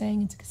what you're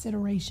saying into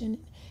consideration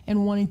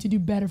and wanting to do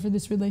better for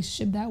this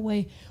relationship. That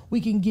way we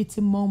can get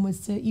to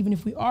moments to, even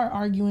if we are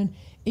arguing,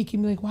 it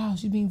can be like, wow,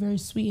 she's being very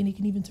sweet, and it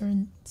can even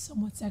turn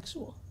somewhat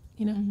sexual,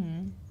 you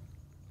know?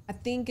 I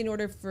think in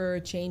order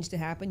for change to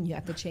happen, you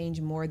have to change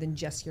more than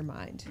just your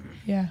mind.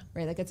 Yeah.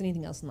 Right? Like that's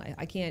anything else in life.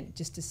 I can't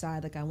just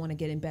decide like I want to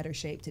get in better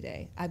shape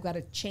today. I've got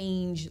to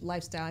change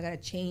lifestyle. I got to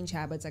change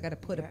habits. I got to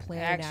put a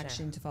plan in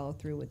action to follow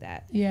through with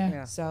that.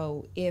 Yeah.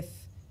 So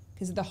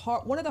because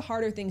one of the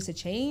harder things to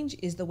change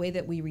is the way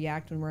that we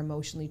react when we're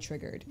emotionally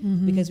triggered,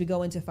 because we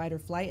go into fight or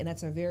flight, and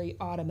that's a very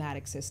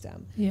automatic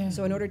system. Yeah.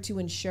 So in order to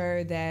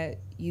ensure that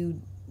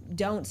you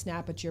don't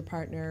snap at your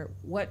partner,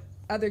 what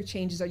other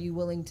changes are you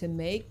willing to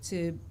make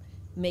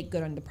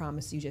good on the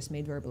promise you just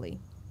made verbally?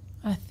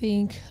 I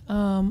think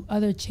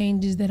other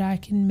changes that I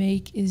can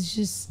make is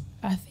just,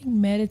 I think,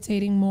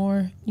 meditating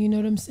more. You know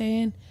what I'm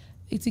saying?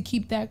 To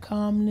keep that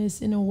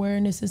calmness and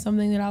awareness is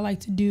something that I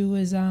like to do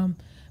is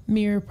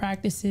mirror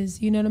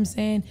practices. You know what I'm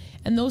saying?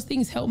 And those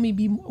things help me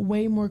be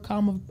way more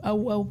calm, a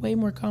way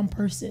more calm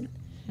person.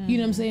 You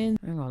know what I'm saying?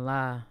 I ain't gonna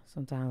lie.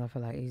 Sometimes I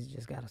feel like he's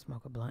just gotta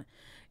smoke a blunt.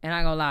 And I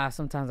ain't gonna lie,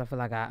 sometimes I feel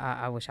like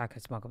I wish I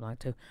could smoke a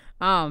blunt too.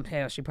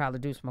 Hell, she probably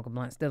do smoke a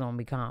blunt, still don't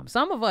be calm.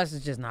 Some of us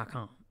is just not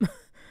calm.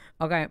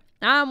 Okay?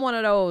 I'm one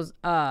of those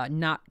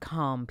not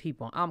calm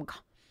people. How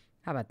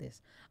about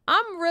this?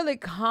 I'm really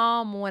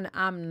calm when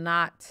I'm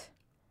not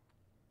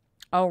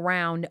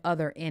around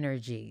other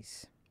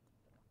energies.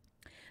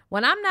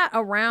 When I'm not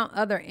around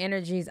other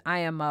energies, I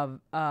am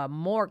a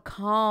more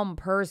calm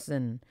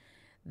person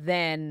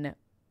than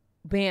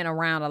being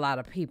around a lot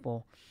of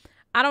people.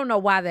 I don't know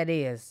why that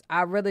is.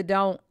 I really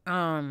don't.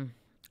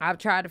 I've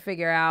tried to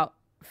figure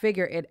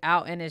it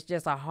out, and it's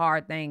just a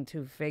hard thing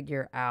to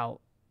figure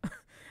out.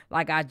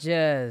 Like I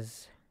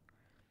just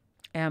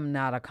am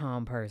not a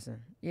calm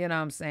person. You know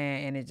what I'm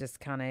saying? And it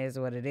just kind of is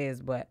what it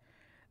is. But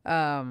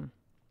and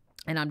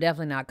I'm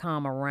definitely not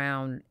calm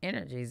around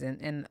energies.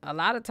 And a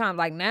lot of times,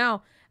 like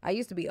now, I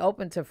used to be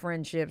open to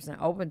friendships and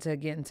open to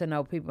getting to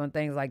know people and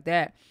things like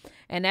that.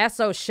 And that's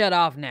so shut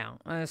off now.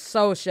 It's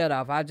so shut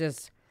off.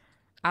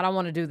 I don't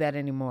want to do that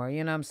anymore.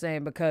 You know what I'm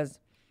saying? Because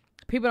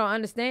people don't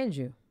understand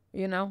you,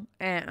 you know?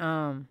 And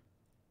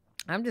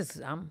I'm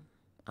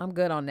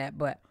good on that.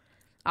 But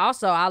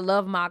also, I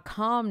love my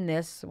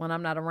calmness when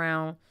I'm not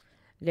around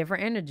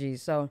different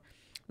energies. So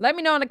let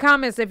me know in the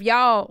comments if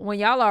when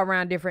y'all are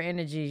around different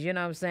energies, you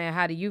know what I'm saying?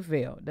 How do you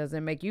feel? Does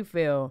it make you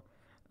feel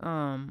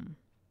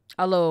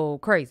a little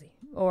crazy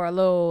or a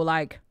little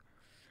like,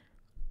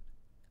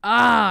 you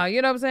know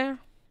what I'm saying?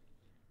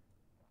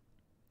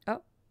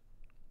 Oh,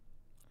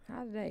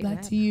 how did that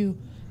Back to you,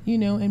 you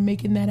know, and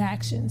making that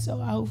action. So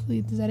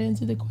hopefully, does that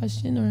answer the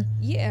question? Or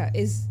yeah,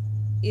 is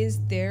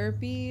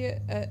therapy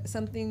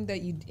something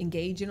that you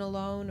engage in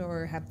alone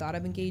or have thought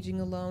of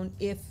engaging alone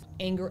if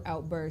anger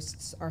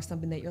outbursts are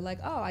something that you're like,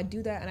 oh, I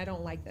do that and I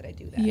don't like that I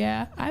do that?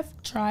 Yeah, I've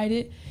tried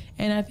it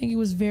and I think it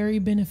was very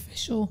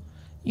beneficial.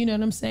 You know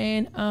what I'm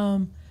saying?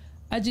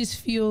 I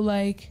just feel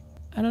like,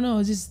 I don't know,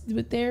 it's just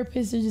with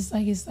therapists, they're just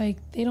like, it's like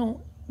they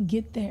don't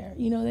get there.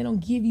 You know, they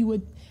don't give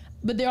you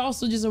but they're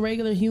also just a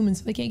regular human,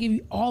 so they can't give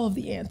you all of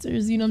the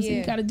answers. You know what I'm saying?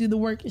 You got to do the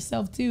work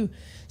yourself too.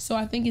 So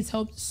I think it's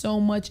helped so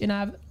much, and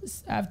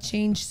I've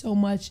changed so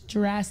much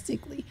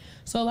drastically.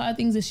 So a lot of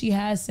things that she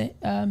has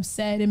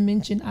said and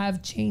mentioned,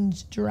 I've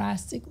changed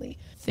drastically.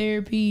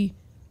 Therapy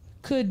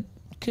could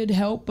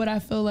help, but I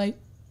feel like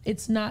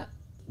it's not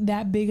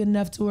that big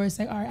enough to where it's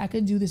like, all right, I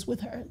could do this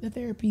with her, the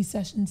therapy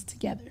sessions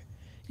together,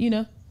 you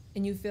know?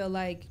 And you feel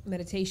like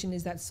meditation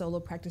is that solo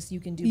practice you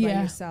can do by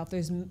yourself.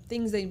 There's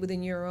things that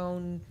within your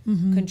own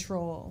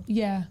control.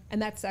 Yeah.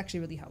 And that's actually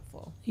really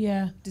helpful.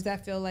 Yeah. Does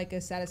that feel like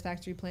a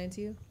satisfactory plan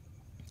to you?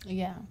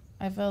 Yeah.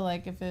 I feel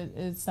like if it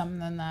is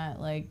something that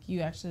like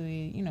you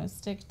actually, you know,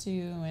 stick to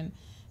and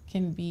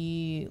can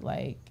be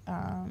like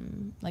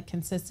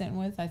consistent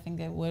with, I think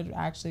it would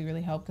actually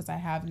really help, because I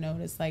have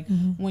noticed like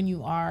when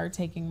you are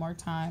taking more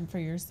time for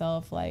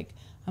yourself, like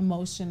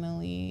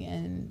emotionally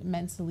and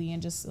mentally,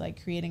 and just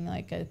like creating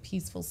like a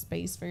peaceful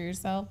space for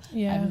yourself,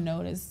 I've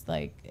noticed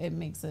like it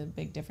makes a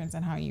big difference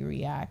in how you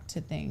react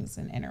to things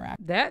and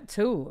interact. That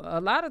too. A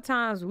lot of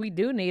times we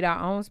do need our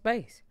own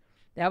space.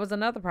 That was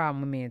another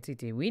problem with me and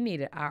TT. We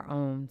needed our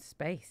own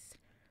space.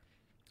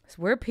 So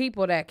we're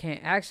people that can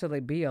actually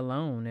be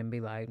alone and be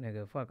like,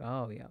 nigga, fuck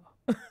all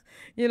y'all.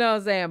 You know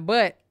what I'm saying?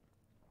 But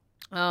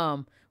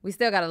we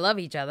still gotta love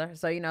each other.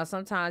 So, you know,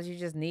 sometimes you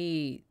just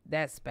need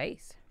that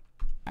space.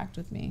 Act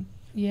with me.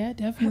 Yeah,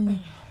 definitely.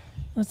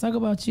 Let's talk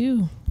about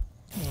you.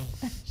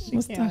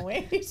 Let's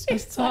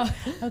talk.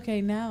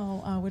 Okay,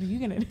 now what are you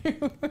gonna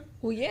do?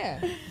 Well,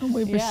 yeah. I'm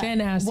waiting for Shan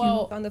to ask you.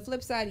 On the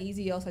flip side,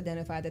 Ezee also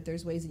identified that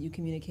there's ways that you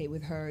communicate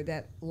with her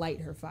that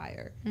light her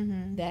fire,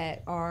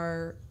 that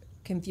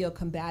can feel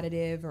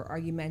combative or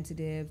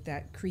argumentative,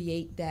 that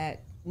create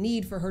that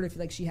need for her to feel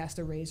like she has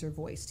to raise her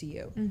voice to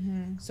you.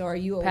 So are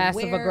you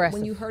aware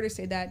when you heard her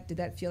say that, did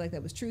that feel like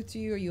that was truth to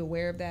you? Are you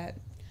aware of that?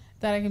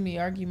 That I can be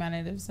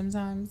argumentative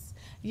sometimes.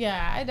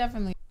 Yeah, I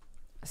definitely.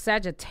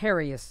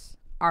 Sagittarius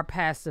are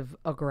passive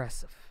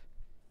aggressive.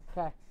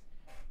 Okay.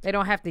 They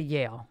don't have to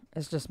yell.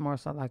 It's just more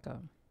so like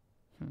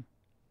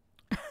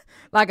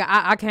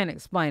I can't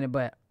explain it,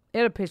 but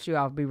It'll piss you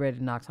off. Be ready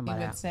to knock I somebody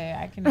would out. say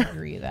I can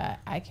agree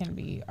that I can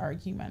be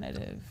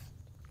argumentative.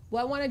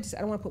 Well, I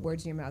don't want to put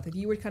words in your mouth. If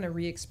you were to kind of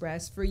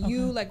re-express for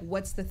you, like,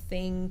 what's the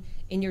thing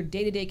in your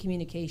day-to-day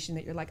communication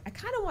that you're like, I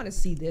kind of want to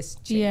see this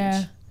change?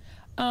 Yeah.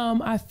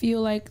 I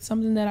feel like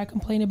something that I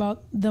complain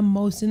about the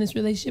most in this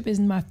relationship is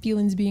my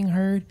feelings being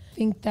heard. I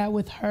think that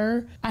with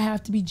her, I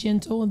have to be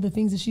gentle, and the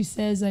things that she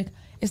says, like,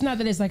 it's not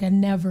that it's like a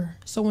never.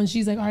 So when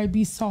she's like, all right,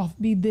 be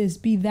soft, be this,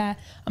 be that,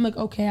 I'm like,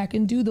 okay, I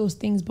can do those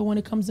things. But when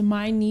it comes to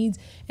my needs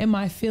and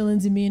my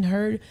feelings and being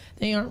heard,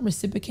 they aren't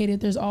reciprocated.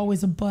 There's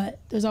always a but.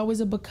 There's always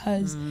a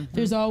because.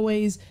 There's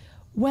always,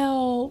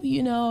 well,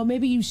 you know,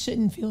 maybe you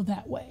shouldn't feel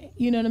that way.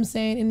 You know what I'm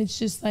saying? And it's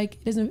just like,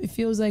 it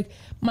feels like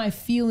my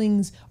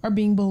feelings are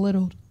being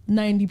belittled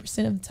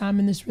 90% of the time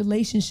in this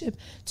relationship,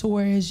 to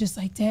where it's just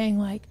like, dang,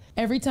 like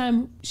every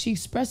time she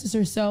expresses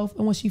herself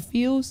and what she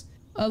feels,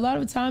 a lot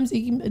of times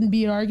it can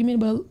be an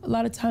argument, but a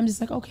lot of times it's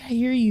like, okay, I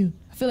hear you.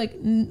 I feel like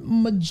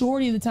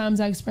majority of the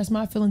times I express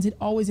my feelings, it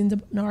always ends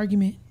up in an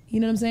argument. You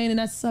know what I'm saying? And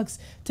that sucks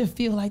to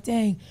feel like,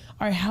 dang,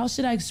 all right, how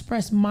should I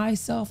express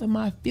myself and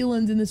my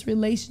feelings in this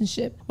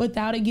relationship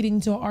without it getting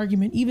into an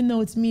argument, even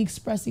though it's me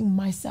expressing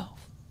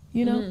myself,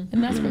 you know?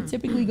 And that's where it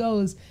typically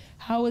goes.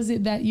 How is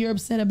it that you're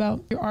upset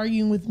about, you're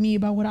arguing with me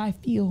about what I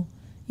feel,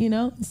 you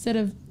know? Instead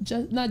of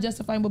just not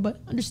justifying, but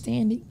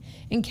understanding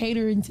and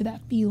catering to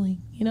that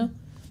feeling, you know?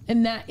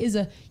 And that is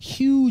a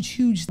huge,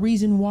 huge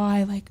reason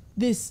why, like,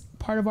 this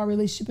part of our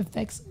relationship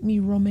affects me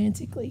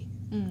romantically.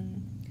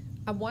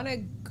 I want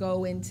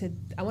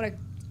to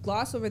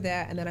gloss over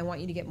that, and then I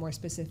want you to get more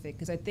specific,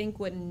 because I think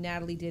what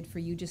Natalie did for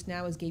you just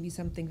now is gave you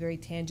something very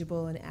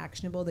tangible and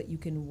actionable that you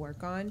can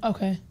work on.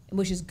 Okay.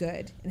 Which is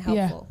good and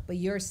helpful. Yeah. But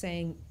you're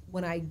saying,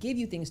 when I give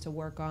you things to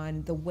work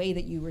on, the way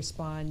that you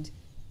respond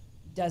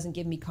doesn't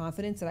give me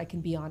confidence that I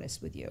can be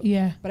honest with you.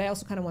 Yeah. But I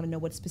also kind of want to know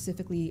what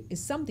specifically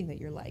is something that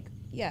you're like,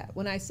 yeah,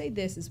 when I say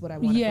this is what I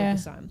want to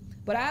focus on.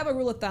 But I have a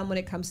rule of thumb when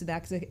it comes to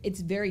that, because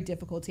it's very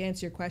difficult to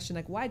answer your question,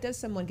 like, why does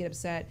someone get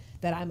upset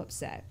that I'm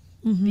upset?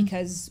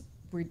 Because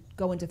we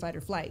go into fight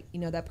or flight. You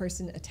know, that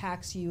person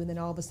attacks you, and then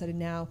all of a sudden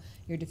now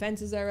your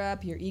defenses are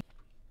up, your ego.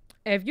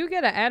 If you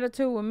get an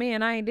attitude with me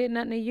and I ain't did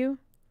nothing to you,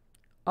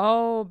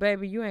 oh,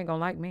 baby, you ain't gonna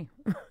like me.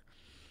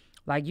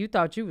 Like, you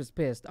thought you was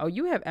pissed. Oh,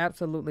 you have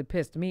absolutely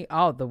pissed me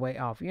all the way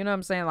off. You know what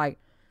I'm saying? Like,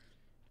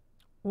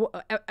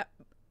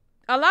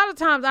 a lot of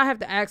times I have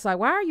to ask, like,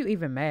 why are you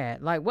even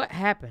mad? Like, what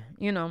happened?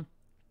 You know?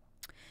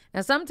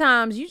 And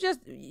sometimes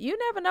you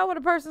never know what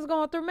a person's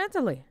going through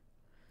mentally.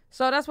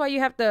 So that's why you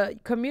have to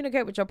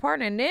communicate with your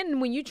partner. And then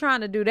when you're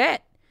trying to do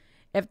that,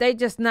 if they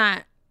just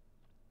not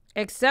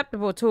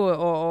acceptable to it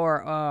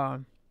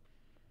or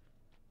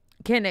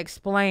can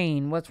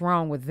explain what's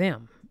wrong with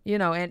them, you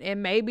know,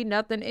 and maybe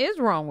nothing is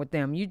wrong with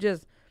them, you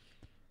just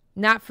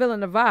not feeling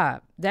the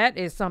vibe, that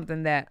is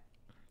something that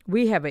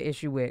we have an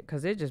issue with,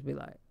 because it just be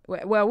like,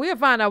 well, we'll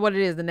find out what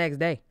it is the next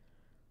day.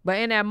 But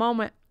in that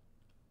moment,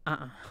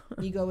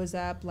 ego is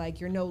up, like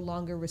you're no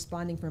longer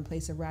responding from a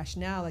place of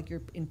rationale, like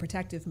you're in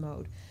protective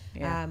mode.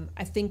 Yeah.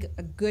 I think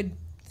a good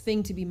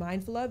thing to be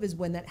mindful of is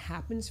when that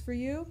happens for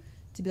you,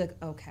 to be like,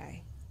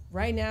 okay,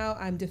 right now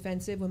I'm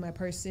defensive when my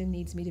person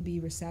needs me to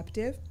be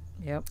receptive.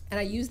 Yep. And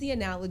I use the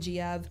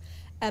analogy of,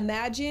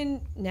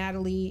 imagine,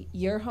 Natalie,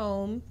 you're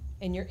home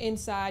and you're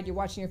inside, you're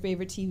watching your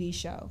favorite TV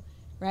show,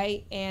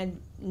 right?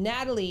 And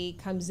Natalie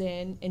comes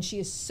in and she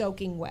is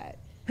soaking wet.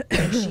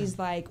 And she's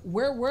like,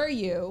 where were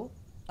you?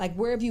 Like,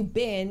 where have you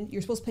been?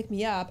 You're supposed to pick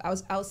me up. I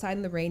was outside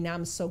in the rain. Now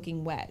I'm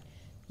soaking wet.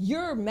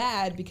 You're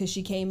mad because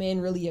she came in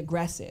really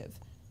aggressive.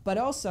 But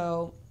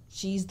also,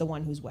 she's the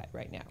one who's wet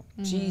right now.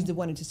 Mm-hmm. She's the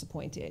one who's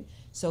disappointed.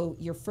 So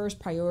your first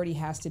priority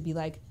has to be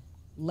like,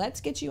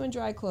 let's get you in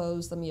dry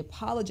clothes. Let me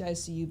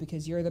apologize to you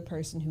because you're the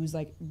person who's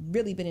like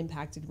really been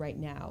impacted right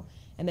now.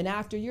 And then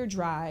after you're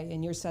dry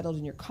and you're settled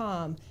and you're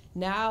calm,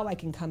 now I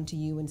can come to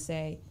you and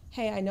say,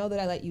 hey, I know that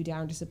I let you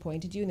down,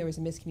 disappointed you, and there was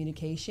a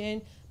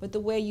miscommunication, but the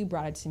way you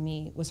brought it to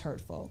me was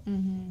hurtful.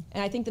 Mm-hmm.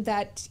 And I think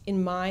that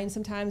in mind,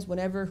 sometimes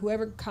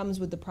whoever comes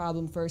with the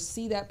problem first,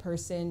 see that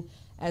person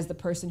as the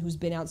person who's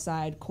been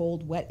outside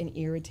cold, wet, and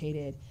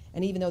irritated.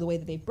 And even though the way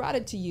that they brought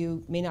it to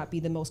you may not be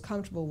the most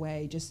comfortable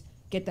way, just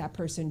get that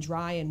person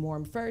dry and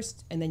warm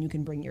first, and then you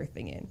can bring your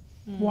thing in.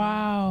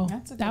 Wow.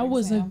 That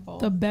was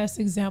the best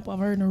example I've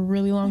heard in a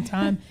really long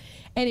time.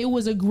 And it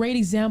was a great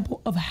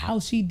example of how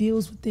she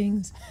deals with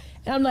things.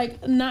 And I'm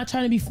like, not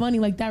trying to be funny,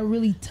 like that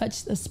really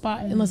touched the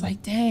spot. And I was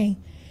like,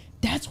 dang,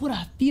 that's what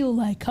I feel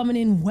like, coming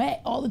in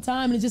wet all the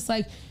time. And it's just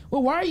like,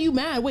 well, why are you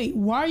mad? Wait,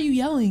 why are you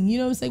yelling? You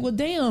know what I'm saying? Well,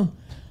 damn,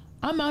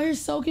 I'm out here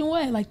soaking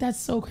wet. Like, that's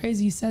so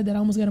crazy you said that. I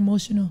almost got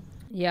emotional.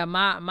 Yeah,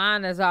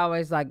 mine is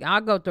always like,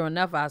 I'll go through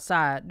enough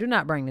outside. Do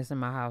not bring this in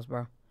my house,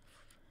 bro.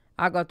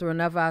 I go through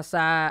enough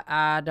outside.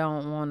 I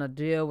don't want to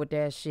deal with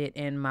that shit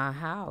in my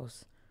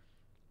house.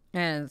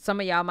 And some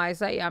of y'all might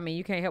say, I mean,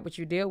 you can't help what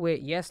you deal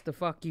with. Yes, the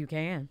fuck you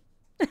can.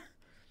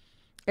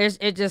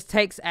 It just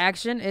takes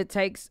action. It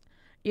takes,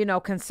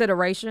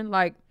 consideration.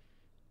 Like,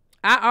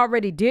 I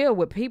already deal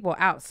with people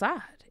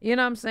outside. You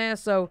know what I'm saying?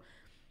 So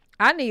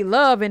I need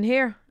love in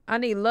here. I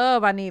need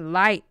love. I need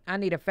light. I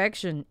need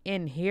affection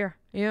in here.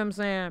 You know what I'm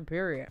saying?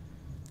 Period.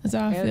 That's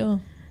how I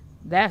feel.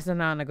 That's a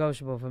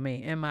non-negotiable for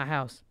me in my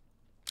house.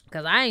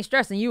 Because I ain't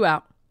stressing you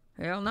out.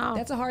 Hell no.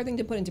 That's a hard thing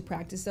to put into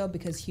practice, though,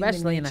 because human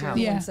Especially in the nature, house.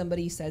 when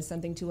somebody says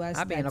something to us,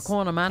 I be in a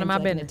corner minding my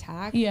business.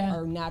 Attack, Yeah.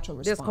 our natural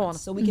This response. corner.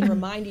 So we can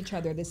remind each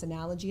other this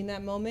analogy in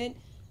that moment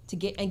to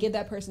give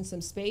that person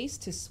some space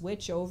to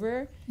switch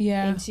over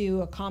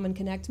into a common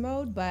connect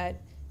mode.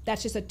 But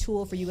that's just a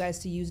tool for you guys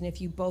to use, and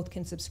if you both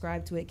can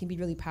subscribe to it, it can be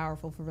really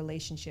powerful for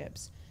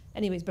relationships.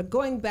 Anyways, but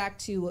going back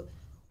to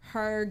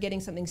her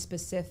getting something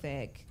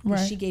specific,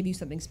 she gave you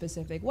something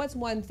specific. What's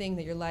one thing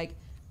that you're like,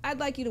 I'd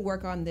like you to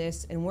work on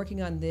this, and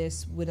working on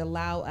this would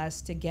allow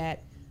us to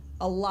get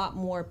a lot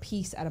more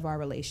peace out of our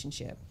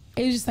relationship?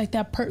 It was just like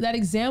that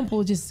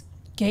example just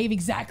gave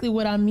exactly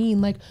what I mean.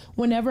 Like,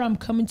 whenever I'm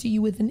coming to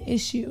you with an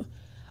issue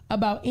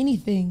about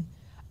anything,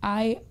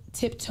 I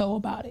tiptoe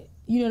about it.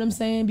 You know what I'm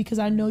saying? Because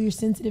I know you're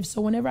sensitive.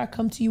 So whenever I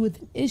come to you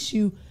with an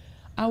issue,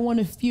 I want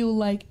to feel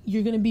like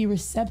you're going to be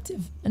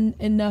receptive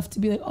enough to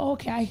be like, oh,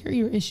 okay, I hear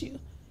your issue.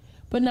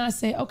 But not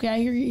say, okay, I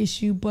hear your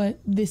issue, but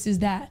this is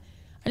that.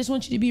 I just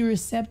want you to be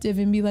receptive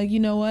and be like, you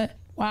know what?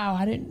 Wow,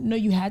 I didn't know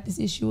you had this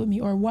issue with me.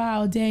 Or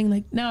wow, dang,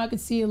 like now I could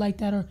see it like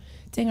that. Or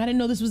dang, I didn't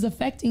know this was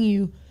affecting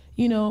you.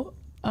 You know,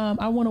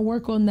 I want to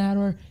work on that.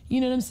 Or,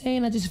 you know what I'm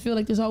saying? I just feel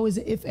like there's always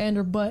an if and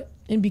or but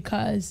and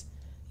because,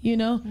 you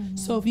know? Mm-hmm.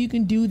 So if you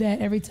can do that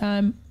every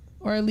time,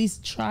 or at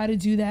least try to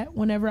do that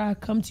whenever I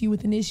come to you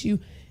with an issue,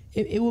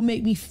 it will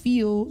make me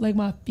feel like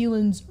my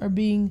feelings are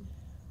being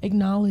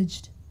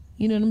acknowledged.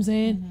 You know what I'm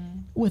saying?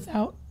 Mm-hmm.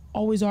 Without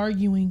always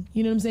arguing,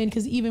 you know what I'm saying?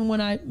 Because even when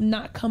I'm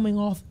not coming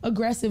off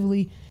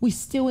aggressively, we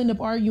still end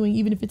up arguing,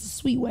 even if it's a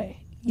sweet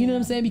way. You know what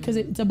I'm saying? Because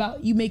it's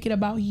about, you make it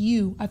about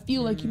you. I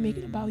feel like you make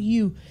it about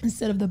you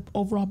instead of the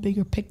overall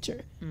bigger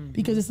picture.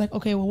 Because it's like,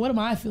 okay, well, what am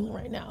I feeling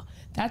right now?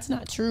 That's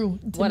not true.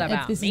 What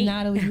about if this me? is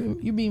Natalie,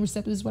 you're being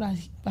receptive. This is what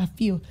I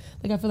feel.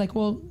 Like, I feel like,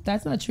 well,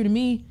 that's not true to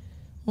me.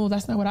 Well,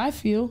 that's not what I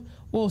feel.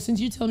 Well, since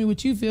you tell me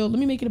what you feel, let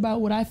me make it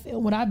about what I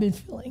feel, what I've been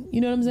feeling.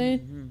 You know what I'm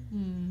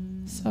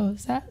saying? So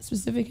is that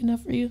specific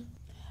enough for you?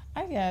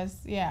 I guess,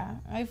 yeah.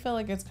 I feel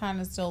like it's kind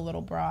of still a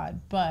little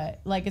broad,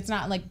 but like it's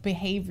not like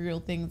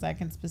behavioral things I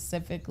can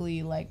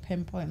specifically like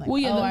pinpoint.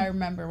 Like, I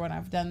remember when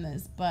I've done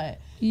this,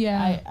 but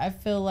I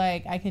feel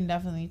like I can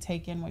definitely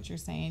take in what you're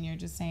saying. You're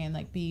just saying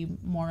like be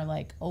more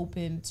like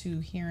open to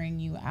hearing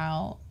you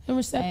out and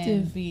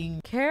receptive, and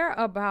being care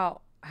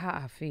about how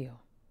I feel.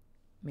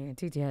 Me and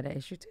TT had that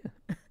issue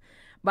too,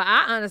 but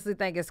I honestly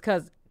think it's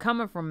because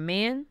coming from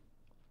men.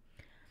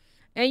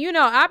 And, you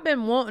know, I've been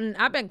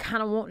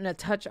kind of wanting to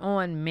touch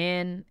on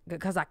men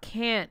because I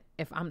can't,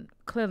 if I'm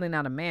clearly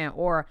not a man,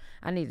 or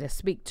I need to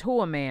speak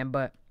to a man.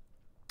 But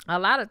a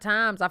lot of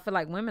times I feel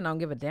like women don't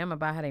give a damn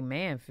about how they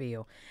man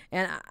feel.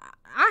 And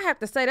I have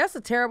to say that's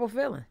a terrible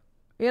feeling.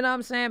 You know what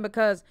I'm saying?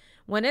 Because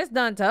when it's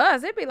done to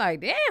us, it'd be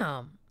like,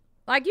 damn,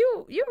 like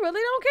you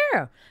really don't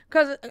care.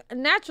 Because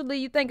naturally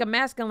you think a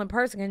masculine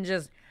person can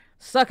just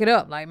suck it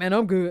up. Like, man,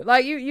 I'm good.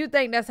 Like you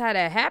think that's how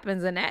that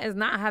happens. And that is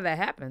not how that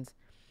happens.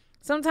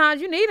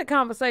 Sometimes you need a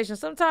conversation.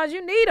 Sometimes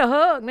you need a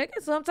hug, nigga.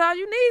 Sometimes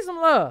you need some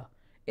love.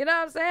 You know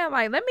what I'm saying?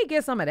 Like, let me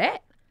get some of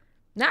that.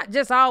 Not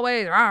just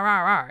always rah, rah,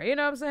 rah. You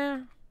know what I'm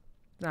saying?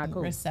 It's not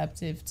cool.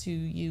 Receptive to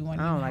you when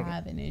you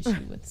have an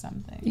issue with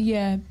something.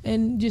 Yeah,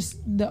 and just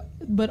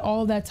but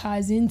all that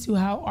ties into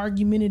how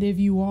argumentative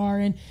you are,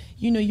 and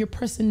you know your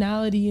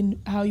personality and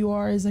how you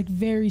are is like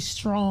very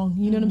strong.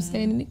 You know what I'm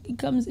saying?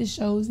 And it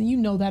shows, and you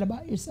know that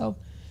about yourself.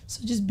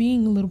 So just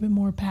being a little bit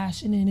more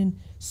passionate and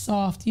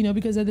soft, you know,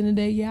 because at the end of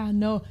the day, I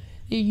know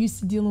you're used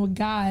to dealing with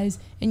guys,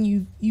 and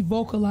you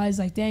vocalize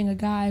like, dang, a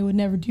guy would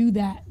never do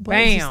that. But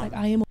it's just like,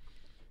 I am.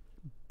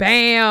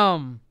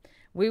 Bam.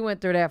 We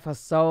went through that for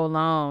so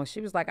long. She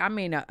was like, I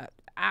mean,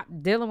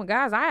 dealing with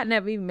guys, I had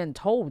never even been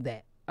told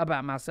that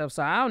about myself.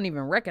 So I don't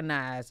even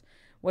recognize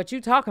what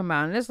you talking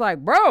about. And it's like,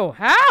 bro,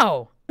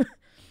 how?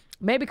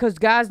 Maybe because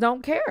guys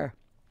don't care.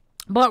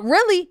 But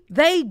really,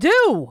 they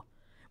do.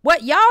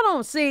 What y'all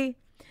don't see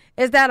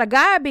is that a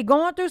guy be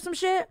going through some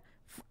shit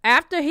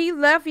after he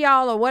left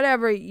y'all or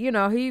whatever, you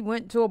know, he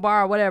went to a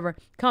bar or whatever,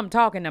 come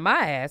talking to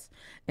my ass.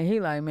 And he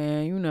like,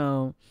 man, you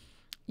know,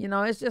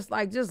 it's just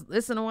like, just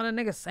listen to what a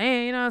nigga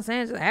saying, you know what I'm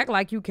saying? Just act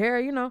like you care,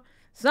 you know,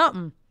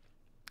 something.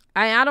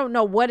 I don't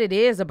know what it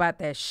is about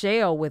that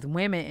shell with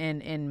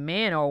women and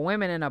men, or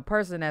women and a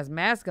person that's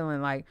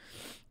masculine, like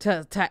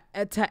to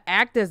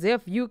act as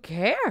if you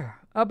care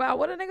about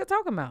what a nigga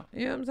talking about.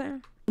 You know what I'm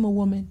saying? I'm a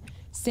woman.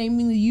 Same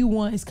thing that you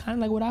want is kind of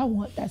like what I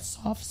want. That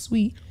soft,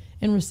 sweet,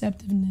 and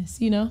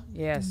receptiveness, you know?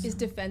 Yes. Is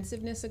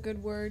defensiveness a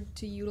good word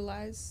to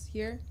utilize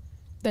here?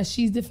 That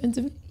she's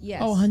defensive?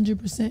 Yes. Oh,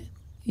 100%.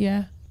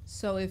 Yeah.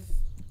 So if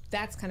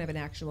that's kind of an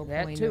actual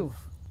point of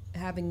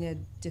having a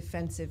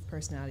defensive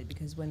personality,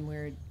 because when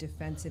we're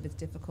defensive, it's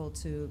difficult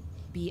to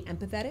be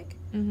empathetic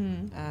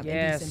and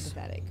be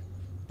sympathetic.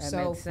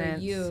 So for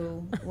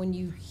you, when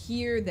you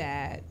hear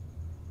that,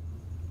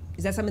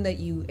 is that something that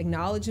you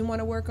acknowledge and want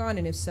to work on?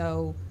 And if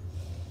so,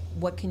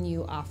 what can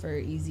you offer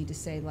Ezee to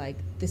say, like,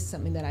 this is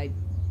something that I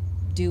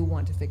do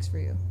want to fix for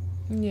you.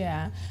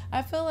 Yeah,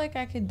 I feel like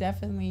I could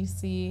definitely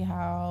see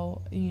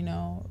how, you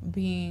know,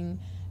 being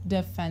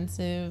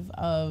defensive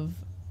of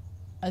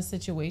a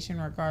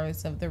situation,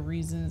 regardless of the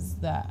reasons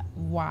that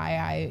why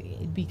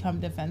I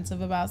become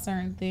defensive about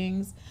certain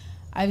things,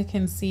 I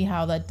can see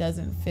how that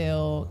doesn't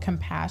feel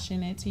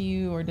compassionate to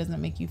you or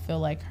doesn't make you feel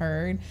like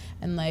heard.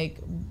 And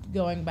like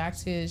going back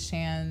to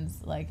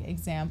Shan's like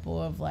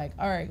example of like,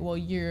 all right, well,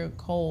 you're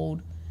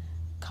cold,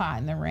 caught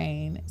in the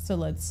rain, so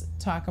let's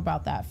talk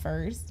about that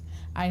first.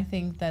 I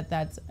think that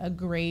that's a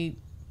great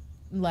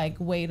like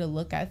way to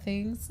look at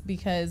things,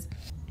 because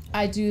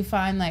I do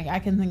find like I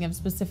can think of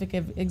specific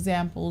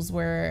examples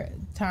where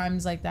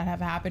times like that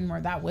have happened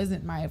where that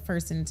wasn't my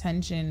first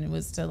intention. It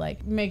was to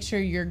like make sure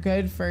you're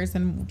good first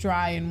and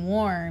dry and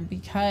warm,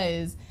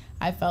 because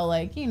I felt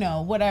like, you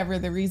know, whatever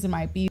the reason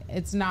might be,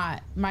 it's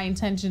not, my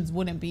intentions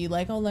wouldn't be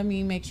like, oh, let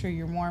me make sure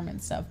you're warm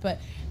and stuff. But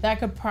that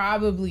could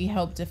probably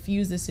help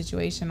diffuse the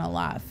situation a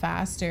lot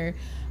faster.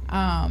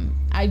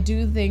 I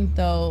do think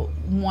though,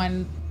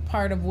 one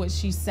part of what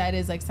she said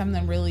is like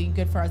something really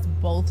good for us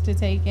both to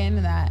take in,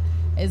 and that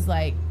is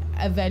like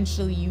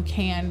eventually you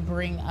can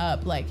bring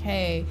up like,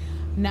 hey,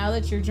 now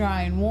that you're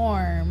dry and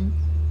warm,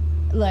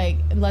 like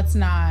let's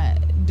not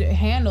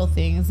handle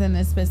things in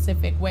this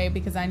specific way,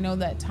 because I know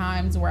that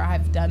times where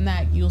I've done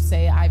that, you'll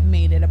say I've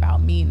made it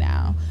about me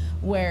now,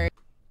 where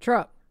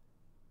Truck,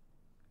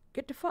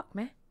 get the fuck,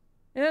 man.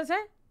 You know what I'm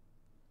saying?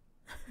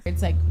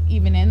 it's like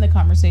even in the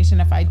conversation,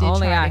 if I did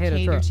Only try I to hit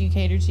a truck.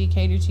 cater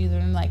to you,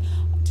 then like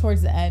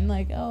towards the end,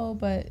 like, oh,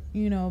 but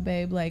you know,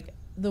 babe, like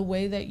the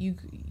way that you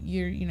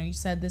know, you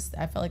said this,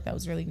 I felt like that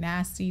was really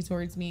nasty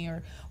towards me,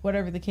 or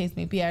whatever the case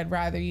may be. I'd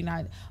rather you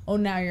not, oh,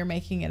 now you're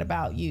making it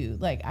about you.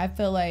 Like, I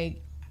feel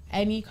like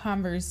any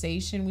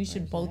conversation, we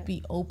should both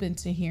be open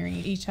to hearing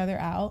each other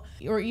out.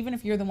 Or even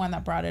if you're the one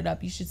that brought it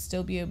up, you should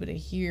still be able to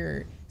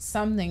hear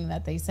something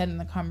that they said in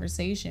the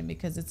conversation,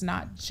 because it's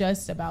not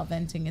just about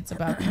venting, it's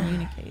about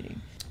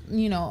communicating.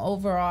 You know,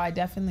 overall, I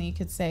definitely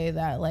could say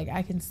that, like,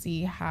 I can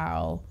see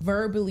how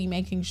verbally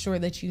making sure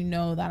that you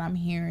know that I'm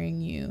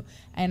hearing you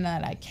and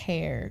that I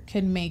care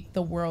could make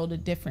the world a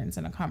difference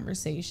in a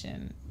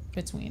conversation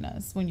between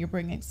us when you're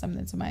bringing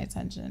something to my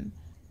attention.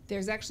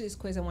 There's actually this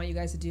quiz I want you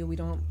guys to do. We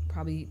don't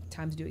probably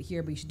time to do it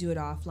here, but you should do it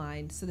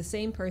offline. So the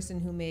same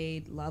person who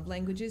made love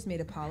languages made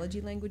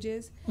apology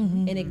languages,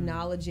 and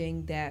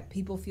acknowledging that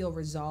people feel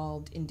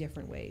resolved in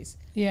different ways.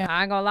 Yeah,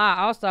 I ain't gonna lie.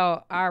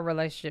 Also, our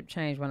relationship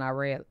changed when I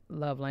read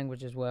love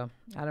language as well.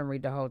 I didn't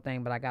read the whole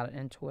thing, but I got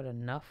into it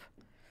enough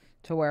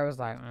to where it was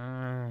like,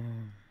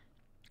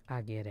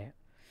 I get it.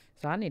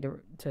 So I need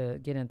to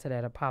get into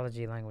that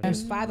apology language.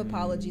 There's 5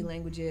 apology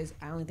languages.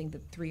 I only think the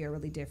 3 are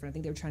really different. I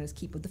think they were trying to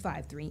keep with the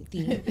 5-3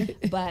 theme.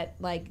 But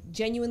like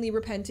genuinely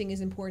repenting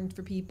is important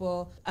for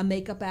people. A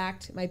makeup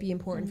act might be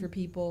important for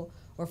people.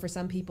 Or for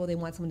some people, they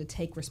want someone to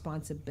take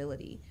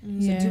responsibility.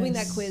 Yes. So doing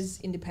that quiz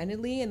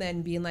independently and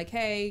then being like,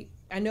 hey,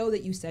 I know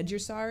that you said you're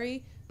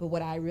sorry, but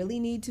what I really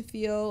need to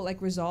feel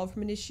like resolved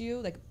from an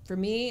issue, like for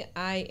me,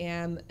 I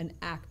am an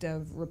act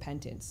of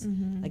repentance.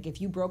 Like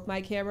if you broke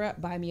my camera,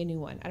 buy me a new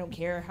one. I don't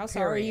care how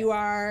sorry you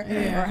are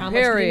or how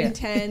much you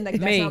intend. Like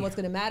that's not what's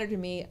going to matter to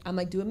me. I'm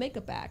like, do a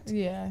makeup act.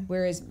 Yeah.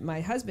 Whereas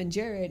my husband,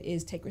 Jared,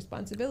 is take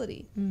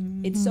responsibility.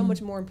 It's so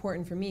much more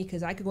important for me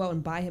because I could go out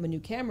and buy him a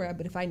new camera,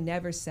 but if I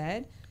never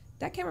said,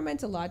 that camera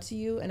meant a lot to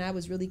you and I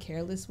was really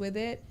careless with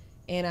it,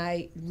 and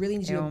I really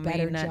need to do a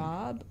better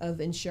job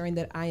of ensuring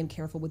that I am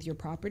careful with your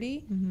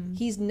property,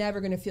 he's never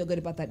going to feel good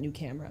about that new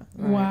camera.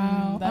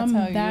 Wow. That's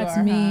how that's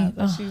you are, me.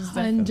 huh? She's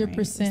 100%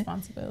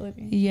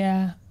 responsibility.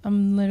 Yeah,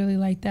 I'm literally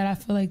like that. I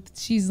feel like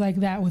she's like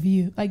that with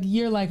you. Like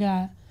you're like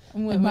that.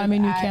 Like buy me a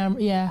new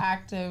camera. Yeah.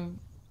 Active.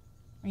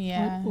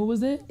 Yeah. What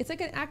was it? It's like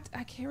an act.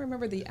 I can't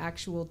remember the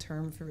actual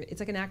term for it. It's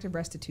like an act of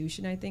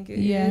restitution, I think it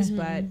is.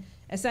 But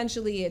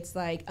essentially, it's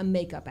like a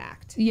makeup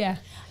act. Yeah.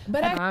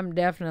 But I'm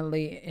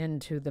definitely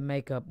into the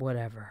makeup,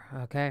 whatever.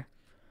 Okay.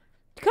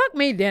 Cook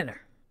me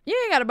dinner. You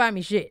ain't gotta buy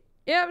me shit.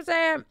 You know what I'm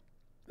saying?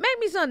 Make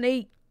me something to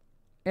eat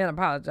and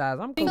apologize.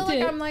 I'm cool. I feel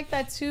like I'm like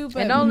that too, but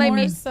and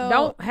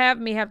don't have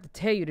me have to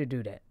tell you to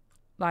do that.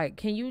 Like,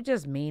 can you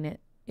just mean it?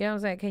 You know what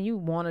I'm saying? Can you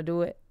want to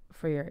do it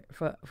for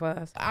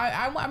us?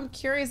 I'm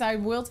curious. I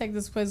will take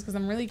this quiz because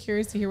I'm really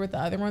curious to hear what the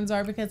other ones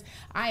are, because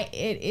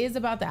it is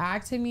about the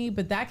act to me,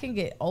 but that can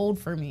get old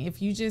for me. If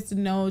you just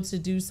know to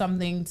do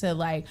something to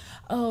like,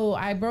 oh,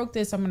 I broke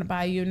this, I'm gonna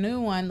buy you a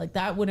new one, like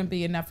that wouldn't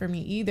be enough for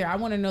me either. I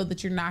want to know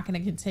that you're not going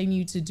to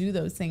continue to do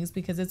those things,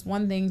 because it's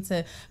one thing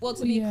to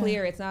be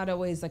clear, it's not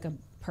always like a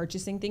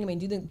purchasing thing. I mean,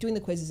 doing the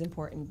quiz is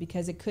important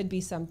because it could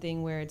be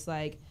something where it's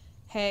like,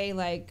 hey,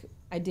 like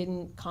I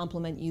didn't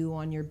compliment you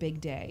on your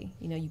big day.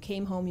 You know, you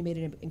came home, you made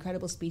an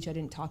incredible speech, I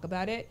didn't talk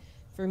about it.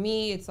 For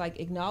me, it's like,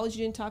 acknowledge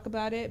you didn't talk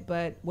about it,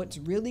 but what's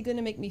really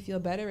gonna make me feel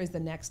better is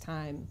the next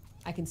time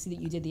I can see that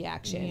you did the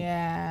action.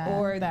 Yeah.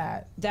 Or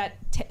that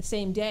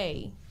same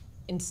day,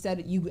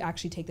 instead you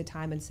actually take the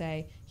time and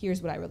say,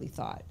 here's what I really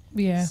thought.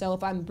 Yeah. So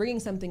if I'm bringing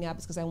something up,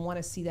 it's because I want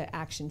to see that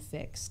action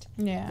fixed.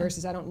 Yeah.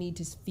 Versus I don't need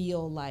to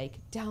feel like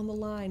down the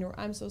line or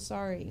I'm so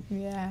sorry.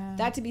 Yeah.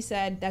 That to be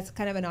said, that's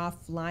kind of an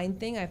offline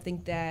thing. I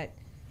think that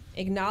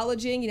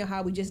acknowledging, you know,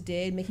 how we just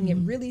did, making it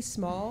really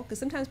small, because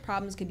sometimes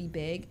problems can be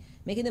big,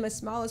 making them as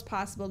small as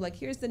possible. Like,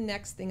 here's the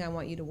next thing I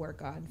want you to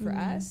work on for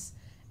us.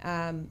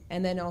 And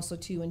then also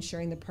to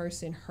ensuring the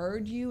person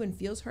heard you and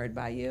feels heard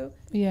by you.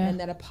 Yeah. And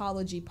that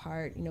apology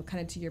part, you know,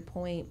 kind of to your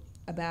point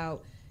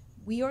about,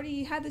 we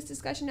already had this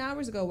discussion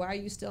hours ago. Why are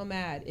you still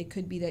mad? It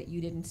could be that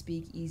you didn't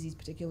speak Ezee's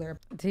particular.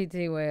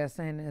 TT way of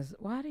saying is,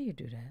 why do you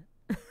do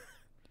that?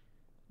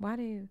 Why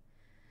do you?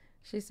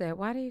 She said,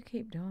 why do you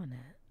keep doing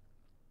that?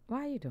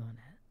 Why are you doing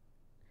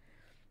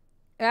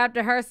that?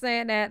 After her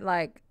saying that,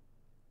 like,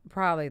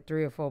 probably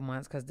 3 or 4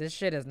 months, because this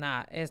shit is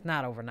not, it's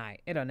not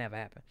overnight. It'll never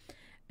happen.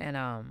 And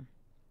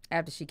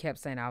after she kept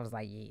saying, I was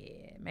like,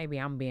 yeah, maybe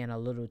I'm being a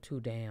little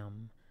too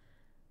damn,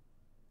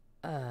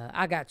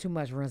 I got too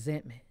much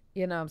resentment.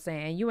 You know what I'm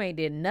saying? And you ain't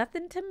did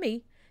nothing to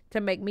me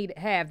to make me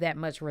have that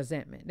much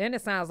resentment. Then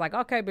it sounds like,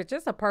 okay, but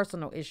just a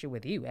personal issue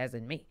with you, as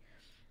in me.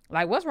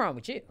 Like, what's wrong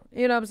with you?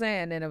 You know what I'm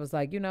saying? And then it was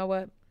like, you know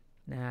what?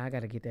 Nah, I got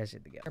to get that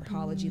shit together.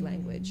 Apology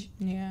language.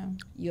 Yeah.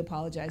 You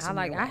apologize.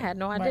 I had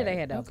no idea they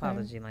had the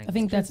apology language. I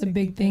think that's a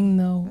big thing,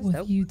 though, with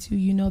dope. you too.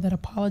 You know that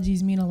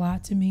apologies mean a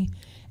lot to me.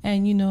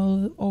 And, you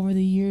know, over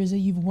the years that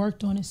you've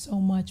worked on it so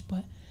much,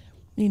 but,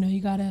 you know, you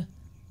got to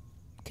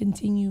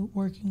continue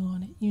working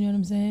on it. You know what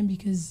I'm saying?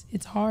 Because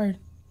it's hard.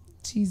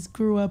 She's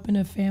grew up in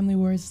a family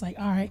where it's like,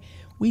 all right,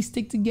 we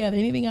stick together.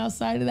 Anything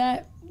outside of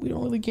that, we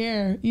don't really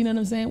care. You know what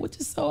I'm saying? Which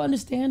is so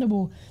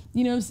understandable.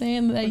 You know what I'm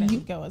saying? That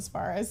You go as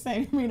far as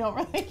saying we don't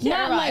really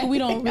care. Not like we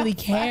don't really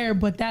care,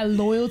 but that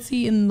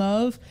loyalty and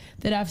love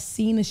that I've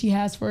seen that she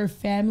has for her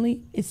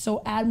family is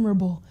so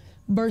admirable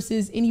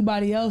versus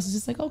anybody else. It's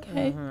just like,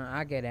 okay,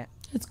 I get it.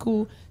 it's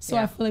cool. So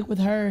Yeah. I feel like with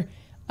her,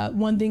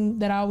 one thing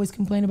that I always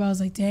complain about is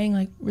like, dang,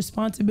 like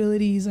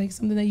responsibility is like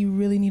something that you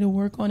really need to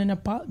work on, and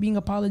being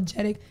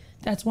apologetic.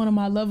 That's one of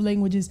my love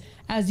languages.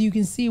 As you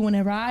can see,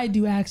 whenever I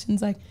do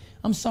actions, like,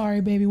 I'm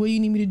sorry, baby, what do you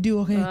need me to do?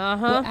 Okay,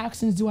 what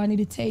actions do I need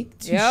to take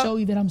to show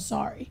you that I'm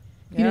sorry?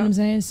 You know what I'm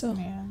saying? So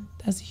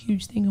that's a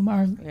huge thing of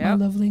my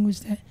love language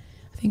that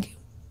I think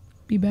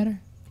could be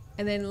better.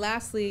 And then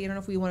lastly, I don't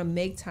know if we want to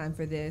make time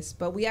for this,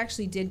 but we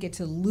actually did get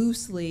to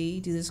loosely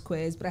do this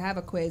quiz, but I have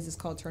a quiz. It's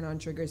called Turn On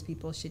Triggers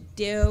People Should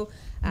Do.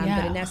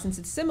 But in essence,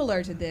 it's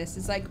similar to this.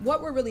 It's like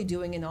what we're really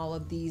doing in all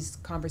of these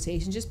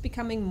conversations, just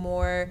becoming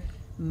more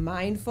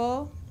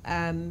mindful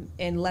and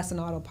less on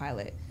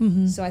autopilot.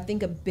 So I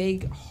think a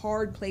big,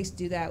 hard place to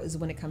do that is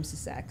when it comes to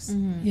sex.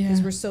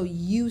 Because we're so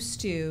used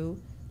to,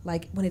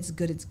 like, when it's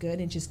good,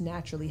 it just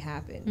naturally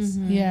happens.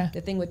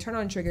 The thing with Turn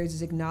On Triggers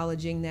is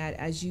acknowledging that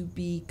as you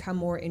become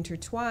more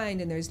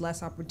intertwined and there's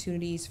less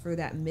opportunities for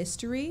that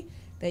mystery,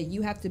 that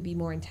you have to be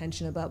more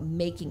intentional about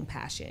making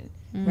passion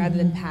rather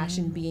than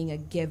passion being a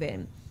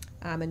given.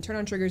 And Turn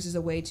On Triggers is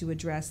a way to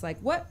address, like,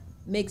 what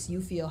makes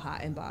you feel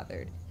hot and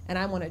bothered? And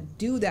I want to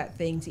do that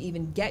thing to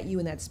even get you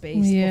in that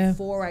space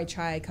before I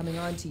try coming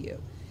on to you.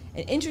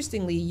 And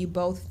interestingly, you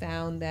both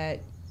found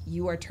that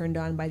you are turned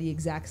on by the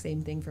exact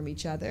same thing from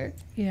each other.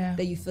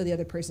 That you feel the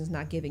other person's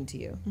not giving to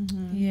you.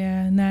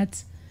 Yeah, and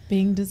that's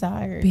being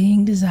desired.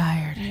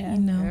 You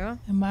know,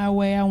 in my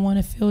way, I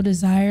want to feel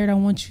desired. I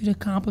want you to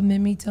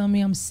compliment me, tell me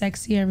I'm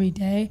sexy every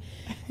day,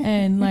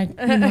 and like,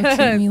 you know,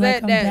 treat me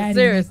like I'm daddy.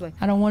 Seriously. Like,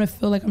 I don't want to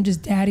feel like I'm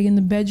just daddy in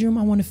the bedroom.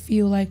 I want to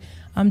feel like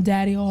I'm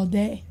daddy all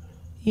day.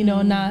 You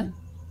know, not,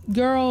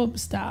 girl,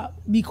 stop,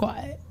 be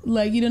quiet.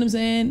 Like, you know what I'm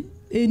saying?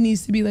 It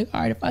needs to be like, all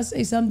right, if I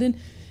say something,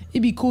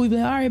 it'd be cool. You'd be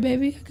like, all right,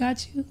 baby, I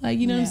got you. Like,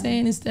 you know what I'm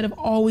saying? Instead of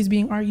always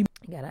being argument.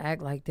 You gotta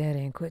act like that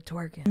and quit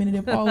twerking. And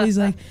they're always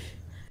like,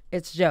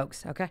 it's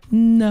jokes, okay?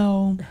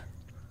 no,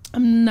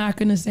 I'm not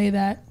gonna say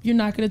that. You're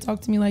not gonna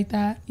talk to me like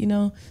that. You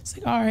know, it's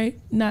like, all right,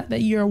 not that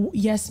you're a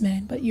yes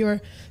man, but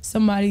you're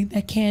somebody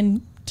that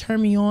can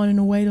turn me on in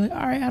a way to, like,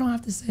 all right, I don't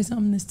have to say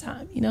something this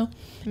time, you know?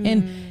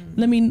 And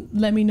let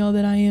me know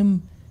that I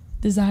am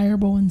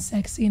desirable and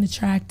sexy and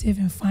attractive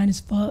and fine as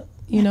fuck,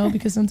 you know,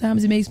 because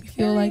sometimes it makes me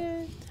feel like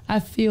I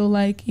feel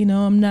like, you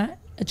know, I'm not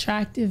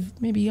attractive.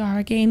 Maybe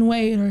I gain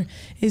weight, or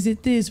is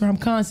it this, or I'm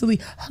constantly,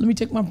 let me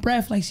take my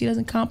breath, like she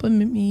doesn't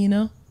compliment me, you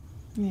know?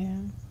 Yeah.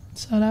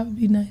 So that would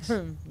be nice.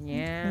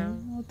 Yeah.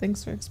 Okay. Well,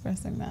 thanks for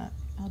expressing that.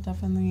 I'll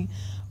definitely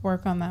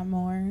work on that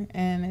more.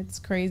 And it's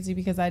crazy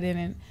because I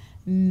didn't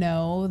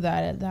know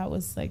that that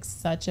was like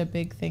such a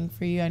big thing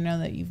for you. I know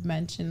that you've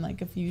mentioned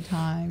like a few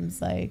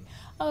times, like,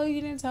 oh, you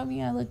didn't tell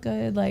me I look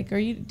good, like, or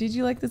did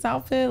you like this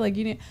outfit, like,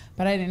 you didn't,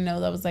 but I didn't know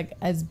that was like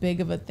as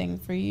big of a thing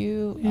for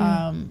you.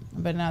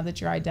 But now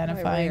that you're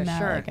identifying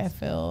that, like, I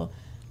feel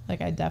like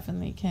I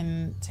definitely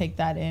can take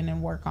that in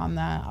and work on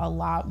that a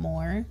lot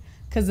more,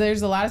 because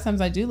there's a lot of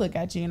times I do look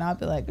at you and I'll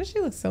be like, oh, she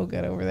looks so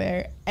good over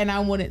there, and I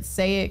wouldn't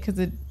say it because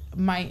it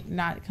might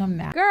not come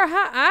now. Girl,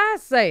 how I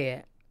say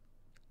it?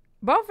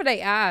 Both of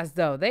their eyes,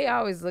 though, they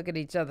always look at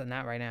each other.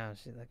 Not right now.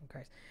 She's looking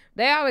crazy.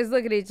 They always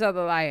look at each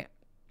other like,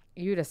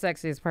 you the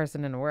sexiest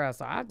person in the world.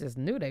 So I just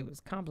knew they was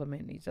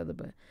complimenting each other.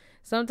 But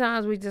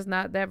sometimes we just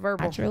not that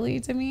verbal. Naturally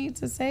to me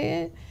to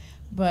say it.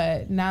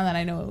 But now that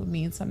I know it would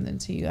mean something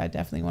to you, I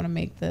definitely want to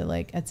make the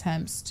like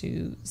attempts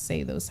to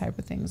say those type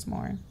of things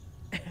more.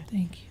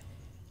 Thank you.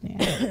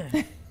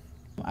 Yeah.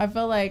 I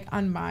feel like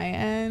on my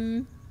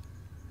end,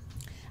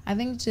 I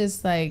think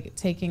just like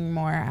taking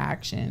more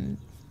action,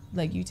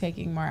 like you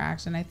taking more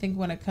action. I think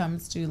when it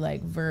comes to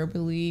like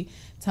verbally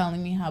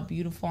telling me how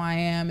beautiful I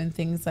am and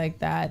things like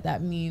that,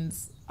 that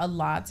means a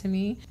lot to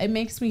me. It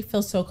makes me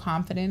feel so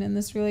confident in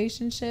this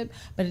relationship,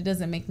 but it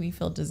doesn't make me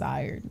feel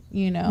desired,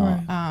 you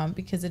know, right.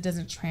 Because it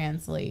doesn't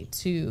translate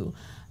to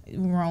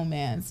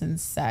romance and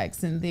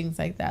sex and things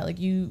like that. Like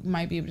you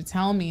might be able to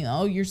tell me,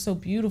 oh, you're so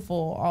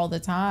beautiful all the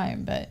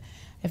time, but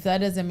if that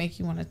doesn't make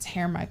you want to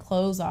tear my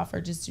clothes off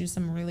or just do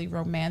some really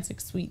romantic,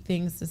 sweet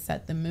things to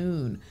set the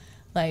mood,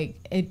 like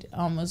it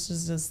almost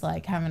is just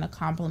like having a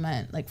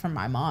compliment like from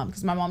my mom,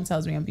 because my mom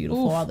tells me I'm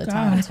beautiful all the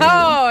time too.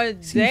 Oh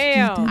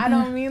damn. I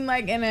don't mean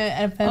like in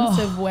an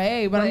offensive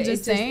way, but I'm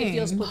just saying it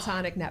feels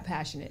platonic, not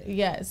passionate.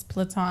 Yes,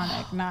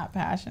 platonic, not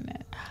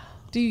passionate.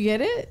 Do you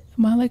get it?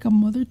 Am I like a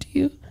mother to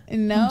you?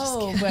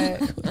 No,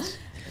 but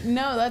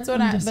no, that's what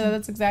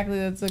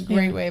that's a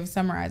great way of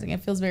summarizing.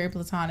 It feels very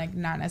platonic,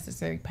 not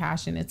necessarily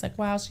passion. It's like,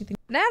 wow, she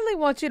thinks Natalie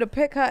wants you to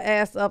pick her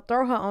ass up,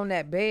 throw her on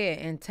that bed,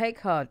 and take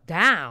her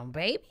down,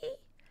 baby.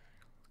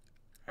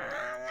 I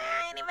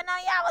didn't even know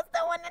y'all was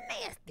doing the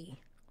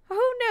nasty.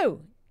 Who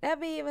knew?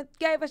 Never even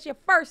gave us your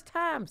first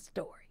time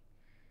story.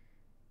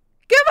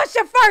 Give us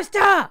your first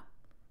time.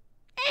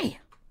 Damn.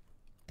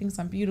 Thinks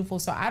I'm beautiful,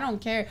 so I don't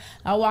care.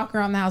 I'll walk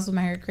around the house with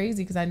my hair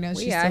crazy because I know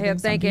she still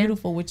thinks I'm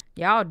beautiful. Which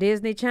y'all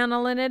Disney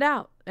channeling it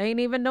out, ain't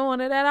even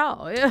doing it at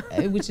all.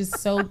 Which is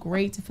so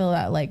great to feel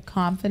that like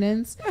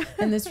confidence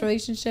in this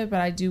relationship, but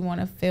I do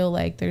want to feel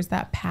like there's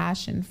that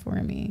passion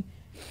for me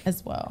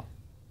as well.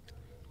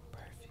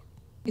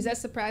 Is that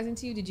surprising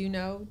to you? Did you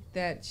know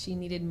that she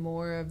needed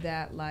more of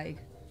that, like?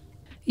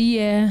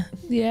 Yeah,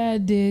 I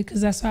did,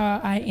 because that's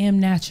how I am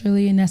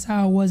naturally, and that's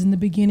how I was in the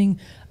beginning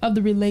of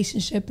the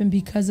relationship. And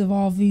because of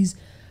all these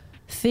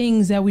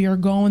things that we are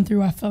going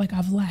through, I feel like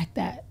I've lacked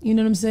that. You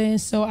know what I'm saying?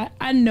 So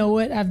I know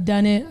it. I've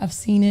done it. I've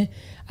seen it.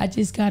 I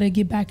just got to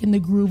get back in the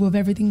groove of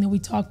everything that we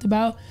talked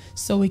about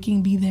so it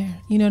can be there.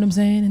 You know what I'm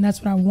saying? And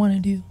that's what I want to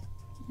do.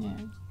 Yeah.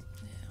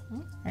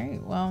 All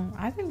right. Well,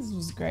 I think this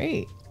was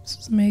great. This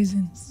was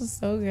amazing. This was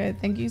so good.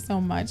 Thank you so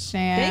much,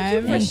 Shan.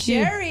 Thank you for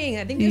sharing.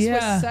 I think this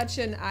was such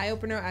an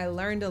eye-opener. I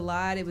learned a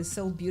lot. It was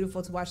so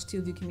beautiful to watch two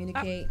of you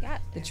communicate.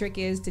 The trick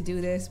is to do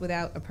this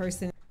without a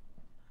person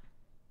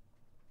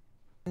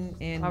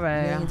and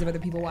millions of other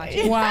people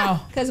watching. Wow.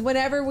 Because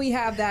whenever we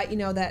have that, you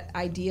know, that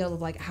ideal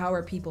of like, how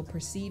are people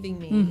perceiving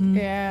me?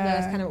 Yeah.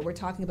 That's kind of what we're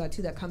talking about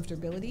too, that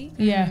comfortability.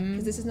 Yeah.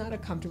 Because this is not a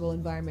comfortable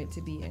environment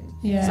to be in.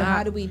 Yeah. So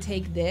how do we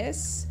take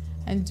this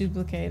and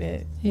duplicate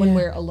it when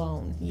we're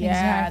alone? Yeah,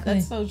 exactly.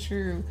 That's so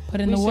true.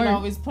 Put in the work. We should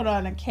always put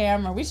on a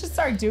camera. We should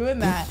start doing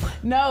that.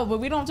 No, but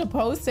we don't have to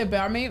post it. But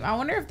I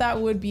wonder if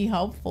that would be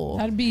helpful.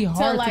 That'd be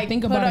hard to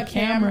think about a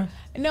camera.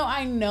 No,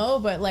 I know,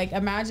 but like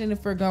imagine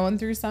if we're going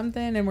through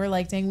something and we're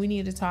like, dang, we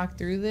need to talk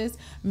through this.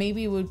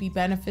 Maybe it would be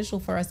beneficial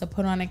for us to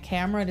put on a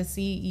camera to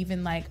see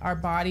even like our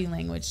body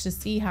language, to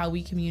see how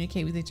we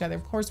communicate with each other.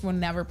 Of course, we'll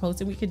never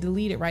post it. We could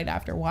delete it right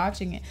after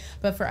watching it.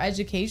 But for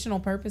educational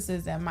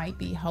purposes, that might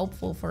be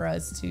helpful for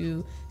us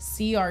to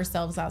see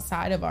ourselves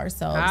outside of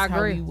ourselves.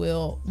 How we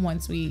will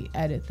once we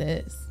edit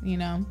this, you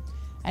know?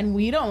 And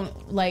we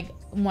don't like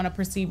want to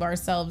perceive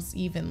ourselves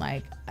even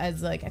like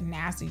as like a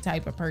nasty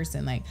type of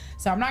person. Like,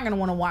 so I'm not going to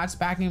want to watch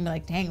back and be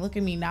like, dang, look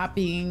at me not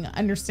being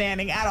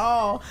understanding at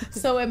all.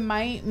 So it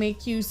might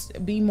make you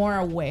be more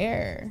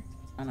aware.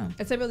 I don't know.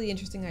 It's a really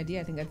interesting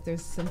idea. I think that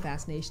there's some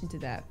fascination to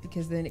that,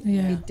 because then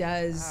it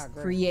does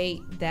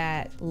create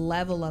that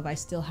level of I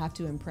still have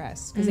to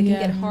impress, because it can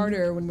get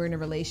harder when we're in a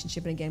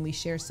relationship. And again, we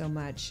share so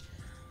much.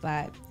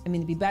 But I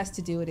mean, it'd be best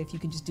to do it if you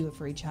can just do it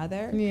for each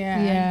other.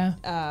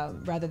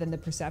 Rather than the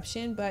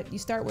perception. But you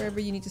start wherever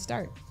you need to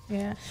start.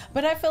 Yeah.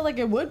 But I feel like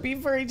it would be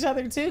for each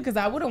other too, because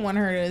I wouldn't want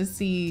her to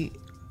see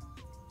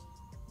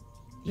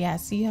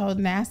how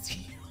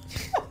nasty.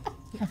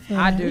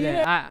 I do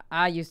that.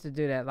 I used to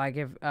do that. Like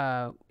if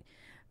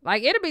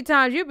like it'll be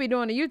times you'll be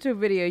doing a YouTube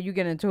video, you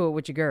get into it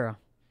with your girl.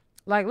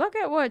 Like, look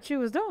at what she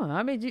was doing.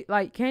 I mean,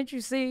 like, can't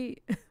you see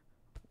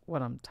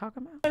what I'm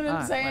talking about? You know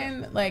what I'm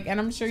saying? Like, and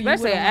I'm sure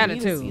especially you would an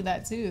need to attitude. See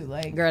that too.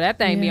 Like, girl, that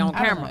thing be on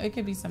camera. It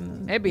could be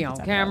something. It be on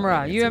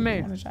camera. You know what I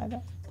mean? Want to try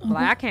that?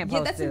 Like, I can't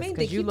post that's the this main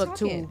because thing. you Keep look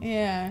talking. too.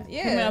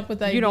 Coming up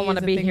with ideas. You don't want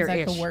to be here.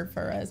 That could work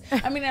for us.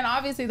 I mean, and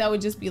obviously that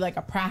would just be like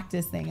a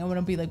practice thing. It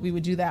wouldn't be like we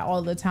would do that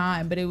all the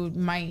time, but it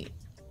might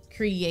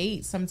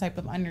create some type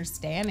of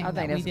understanding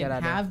that we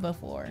didn't have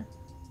before.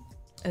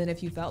 And then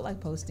if you felt like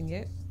posting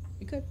it,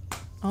 you could.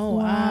 Oh,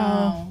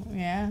 wow.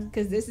 Yeah.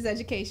 Because this is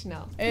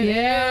educational.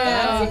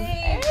 Yeah.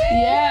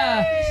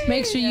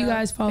 Make sure you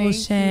guys follow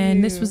Shan.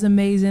 This was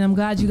amazing. I'm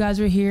glad you guys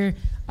were here.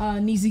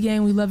 Neezy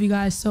Gang, we love you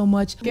guys so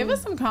much. Give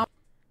us some comments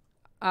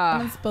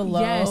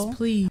below. Yes,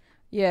 please.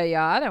 Yeah, y'all,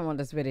 I didn't want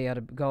this video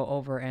to go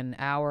over an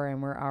hour,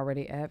 and we're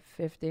already at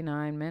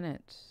 59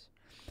 minutes.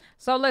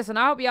 So listen,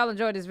 I hope y'all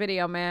enjoyed this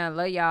video, man.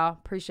 Love y'all.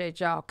 Appreciate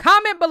y'all.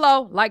 Comment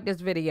below. Like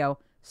this video.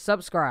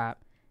 Subscribe.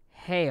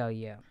 Hell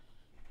yeah.